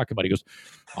are you talking about? He goes,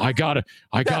 I gotta.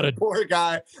 Poor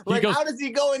guy. Like, how does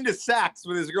he go into sex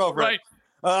with his girlfriend?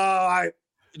 Right. I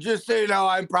just so you know,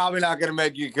 I'm probably not going to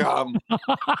make you come.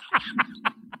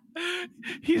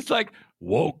 He's like,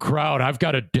 woke crowd. I've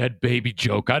got a dead baby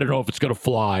joke. I don't know if it's going to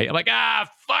fly. I'm like,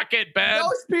 fuck it, Ben.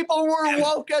 Those people weren't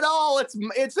woke at all. It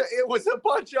was a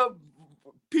bunch of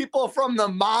people from the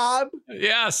mob.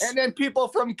 Yes. And then people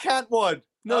from Kentwood.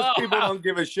 Those people don't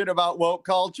give a shit about woke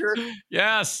culture.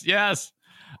 Yes.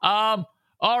 All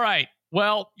right.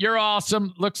 Well, you're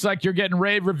awesome. Looks like you're getting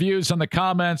rave reviews on the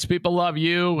comments. People love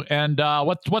you. And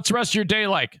what's the rest of your day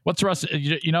like? What's the rest?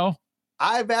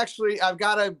 I've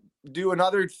got to do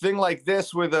another thing like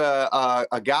this with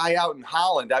a guy out in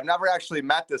Holland. I've never actually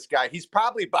met this guy. He's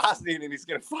probably Bosnian and he's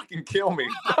gonna fucking kill me.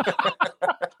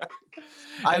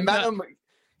 I met him.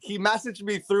 He messaged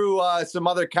me through some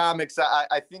other comics.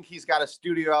 I think he's got a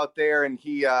studio out there, and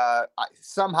he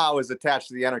somehow is attached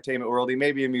to the entertainment world. He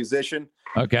may be a musician.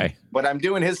 Okay. But I'm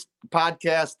doing his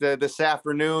podcast this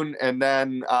afternoon, and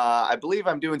then I believe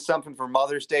I'm doing something for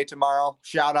Mother's Day tomorrow.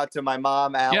 Shout out to my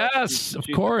mom, Alex. Yes, of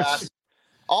course.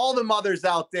 All the mothers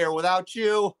out there. Without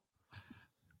you,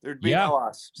 there'd be no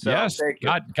us. So yes,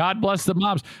 God bless the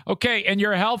moms. Okay, and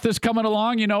your health is coming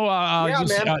along.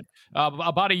 Man.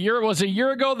 About a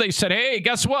year ago, they said, "Hey,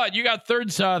 guess what? You got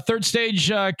third stage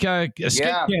skin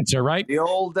cancer, right?" The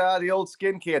old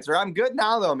skin cancer. I'm good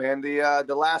now, though, man.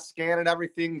 The last scan and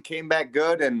everything came back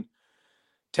good, and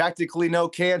technically no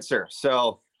cancer.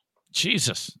 So,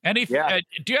 Jesus. Do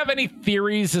you have any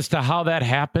theories as to how that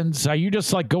happens? Are you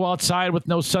just like go outside with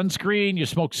no sunscreen? You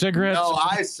smoke cigarettes? No,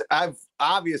 I've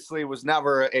obviously was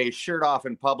never a shirt off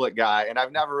in public guy, and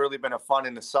I've never really been a fun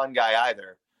in the sun guy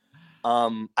either.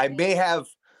 I may have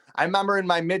I remember in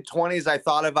my mid-20s, I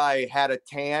thought if I had a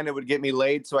tan, it would get me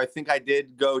laid. So I think I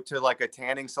did go to like a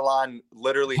tanning salon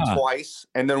literally twice.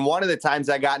 And then one of the times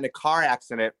I got in a car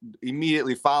accident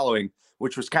immediately following,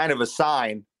 which was kind of a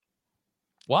sign.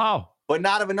 Wow. But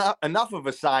not enough of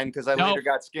a sign because I later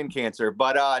got skin cancer.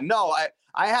 But no,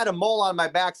 I had a mole on my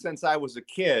back since I was a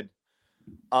kid.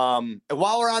 And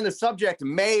while we're on the subject,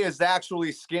 May is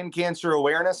actually Skin Cancer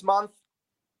Awareness Month,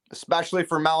 especially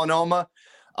for melanoma.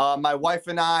 My wife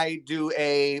and I do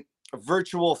a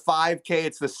virtual 5K.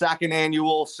 It's the second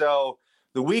annual. So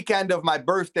the weekend of my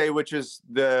birthday, which is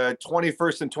the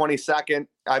 21st and 22nd,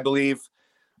 I believe,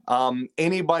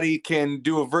 anybody can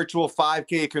do a virtual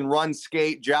 5K, can run,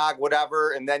 skate, jog,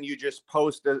 whatever. And then you just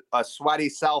post a sweaty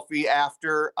selfie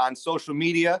after on social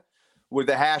media with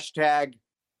the hashtag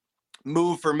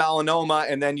move for melanoma.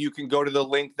 And then you can go to the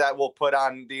link that we'll put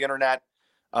on the internet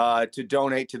to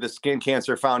donate to the Skin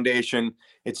Cancer Foundation.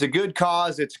 It's a good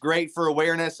cause. It's great for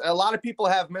awareness. A lot of people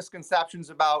have misconceptions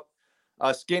about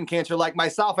skin cancer. Like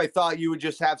myself, I thought you would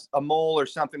just have a mole or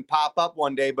something pop up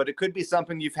one day, but it could be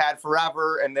something you've had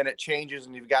forever and then it changes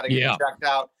and you've got to get it checked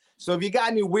out. So if you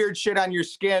got any weird shit on your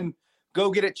skin,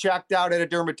 go get it checked out at a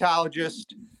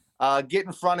dermatologist. Get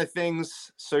in front of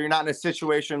things so you're not in a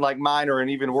situation like mine or an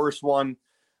even worse one.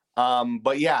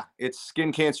 But yeah, it's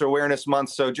Skin Cancer Awareness Month,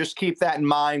 so just keep that in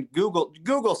mind.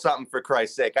 Google something, for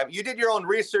Christ's sake. I mean, you did your own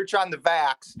research on the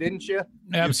vax, didn't you?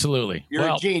 Absolutely. You're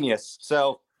a genius,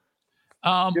 so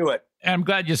do it. And I'm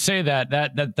glad you say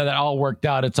that all worked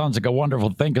out. It sounds like a wonderful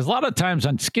thing, because a lot of times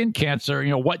on skin cancer,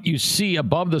 what you see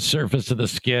above the surface of the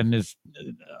skin is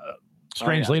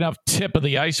strangely enough tip of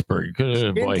the iceberg.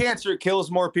 Skin cancer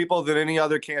kills more people than any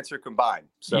other cancer combined.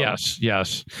 So yes,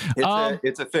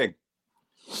 it's a thing.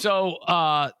 So,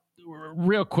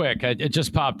 real quick, it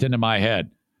just popped into my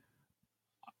head.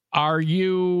 Are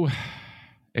you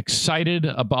trying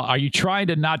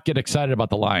to not get excited about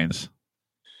the Lions?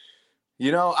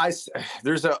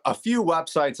 There's a few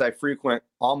websites I frequent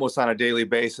almost on a daily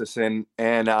basis, and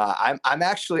I'm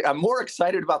more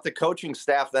excited about the coaching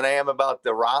staff than I am about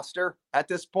the roster at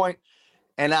this point.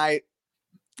 And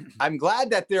I'm glad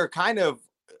that they're kind of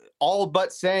all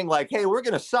but saying like, hey, we're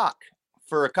going to suck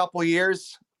for a couple of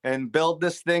years and build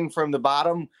this thing from the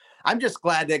bottom. I'm just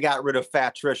glad they got rid of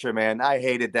Fat Trisha, man. I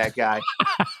hated that guy.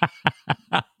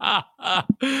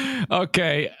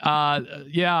 Okay.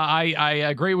 I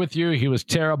agree with you. He was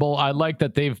terrible. I like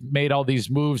that they've made all these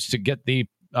moves to get the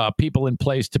people in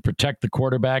place to protect the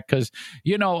quarterback. Because,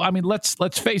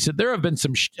 let's face it. There have been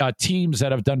some teams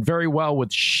that have done very well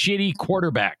with shitty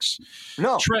quarterbacks.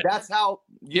 No, that's how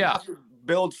you have to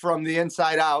build from the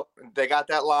inside out. They got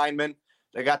that lineman.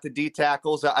 They got the D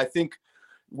tackles. I think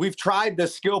we've tried the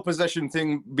skill position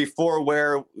thing before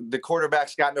where the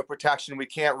quarterback's got no protection. We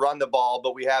can't run the ball,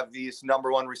 but we have these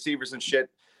number one receivers and shit.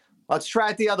 Let's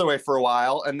try it the other way for a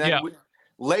while. And then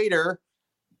later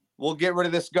we'll get rid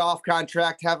of this golf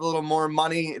contract, have a little more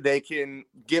money. They can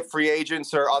get free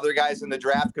agents or other guys in the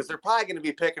draft because they're probably going to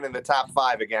be picking in the top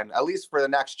 5 again, at least for the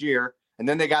next year. And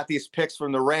then they got these picks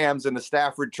from the Rams in the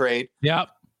Stafford trade. Yep.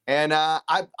 And I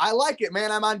like it,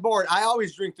 man. I'm on board. I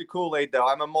always drink the Kool-Aid, though.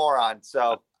 I'm a moron.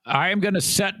 So I am going to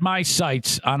set my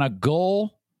sights on a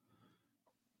goal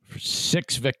for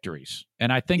 6 victories,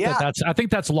 and I think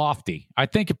that's lofty. I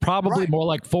think probably more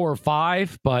like 4 or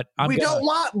 5. But we don't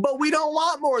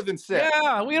want more than 6.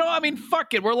 Yeah, we don't. I mean,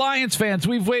 fuck it. We're Lions fans.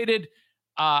 We've waited.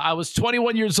 I was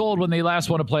 21 years old when they last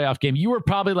won a playoff game. You were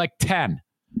probably like 10.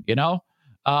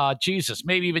 Jesus,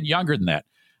 maybe even younger than that.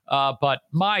 But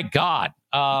my God.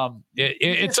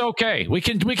 It's okay. We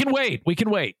can wait. We can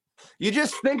wait. You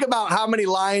just think about how many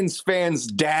Lions fans'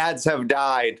 dads have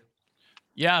died.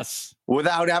 Yes.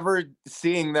 Without ever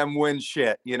seeing them win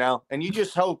shit, and you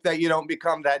just hope that you don't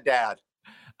become that dad.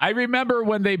 I remember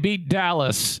when they beat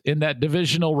Dallas in that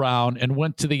divisional round and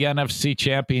went to the NFC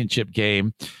Championship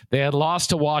game. They had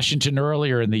lost to Washington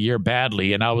earlier in the year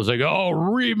badly, and I was like, oh,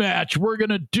 rematch. We're going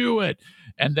to do it.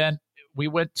 And then we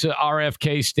went to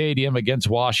RFK Stadium against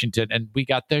Washington, and we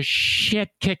got the shit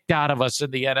kicked out of us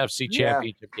in the NFC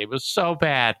Championship game. It was so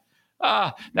bad.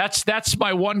 That's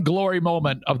my one glory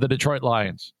moment of the Detroit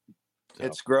Lions. So.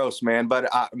 It's gross, man. But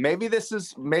maybe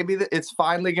it's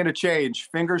finally going to change.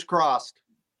 Fingers crossed.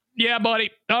 Yeah, buddy.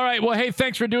 All right. Well, hey,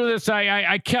 thanks for doing this.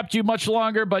 I kept you much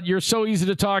longer, but you're so easy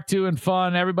to talk to and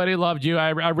fun. Everybody loved you.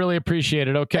 I really appreciate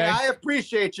it. Okay. Hey, I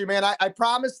appreciate you, man. I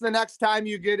promise the next time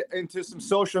you get into some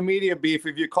social media beef,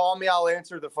 if you call me, I'll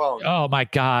answer the phone. Oh my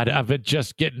God. I've been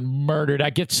just getting murdered.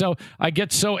 I get so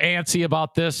antsy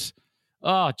about this.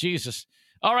 Oh, Jesus.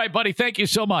 All right, buddy. Thank you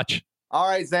so much. All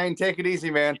right, Zane. Take it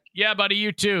easy, man. Yeah, buddy.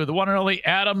 You too. The one and only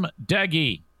Adam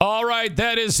Deggy. All right,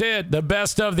 that is it. The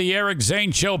best of the Eric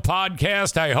Zane Show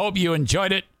podcast. I hope you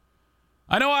enjoyed it.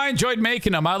 I know I enjoyed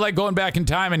making them. I like going back in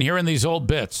time and hearing these old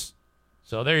bits.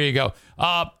 So there you go.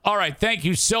 All right, thank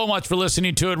you so much for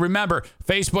listening to it. Remember,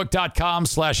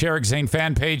 Facebook.com/Eric Zane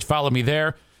fan page. Follow me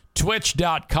there.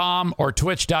 Twitch.com or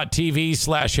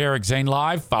Twitch.tv/Eric Zane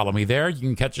Live. Follow me there. You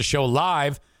can catch the show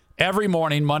live every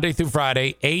morning, Monday through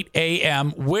Friday, 8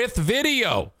 a.m. with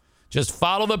video. Just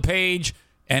follow the page,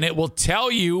 and it will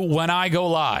tell you when I go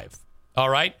live. All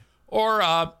right?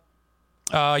 Or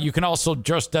you can also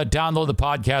just download the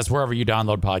podcast wherever you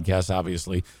download podcasts,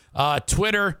 obviously.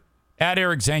 Twitter,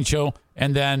 @Eric Zane Show,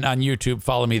 and then on YouTube,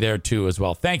 follow me there, too, as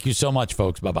well. Thank you so much,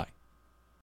 folks. Bye-bye.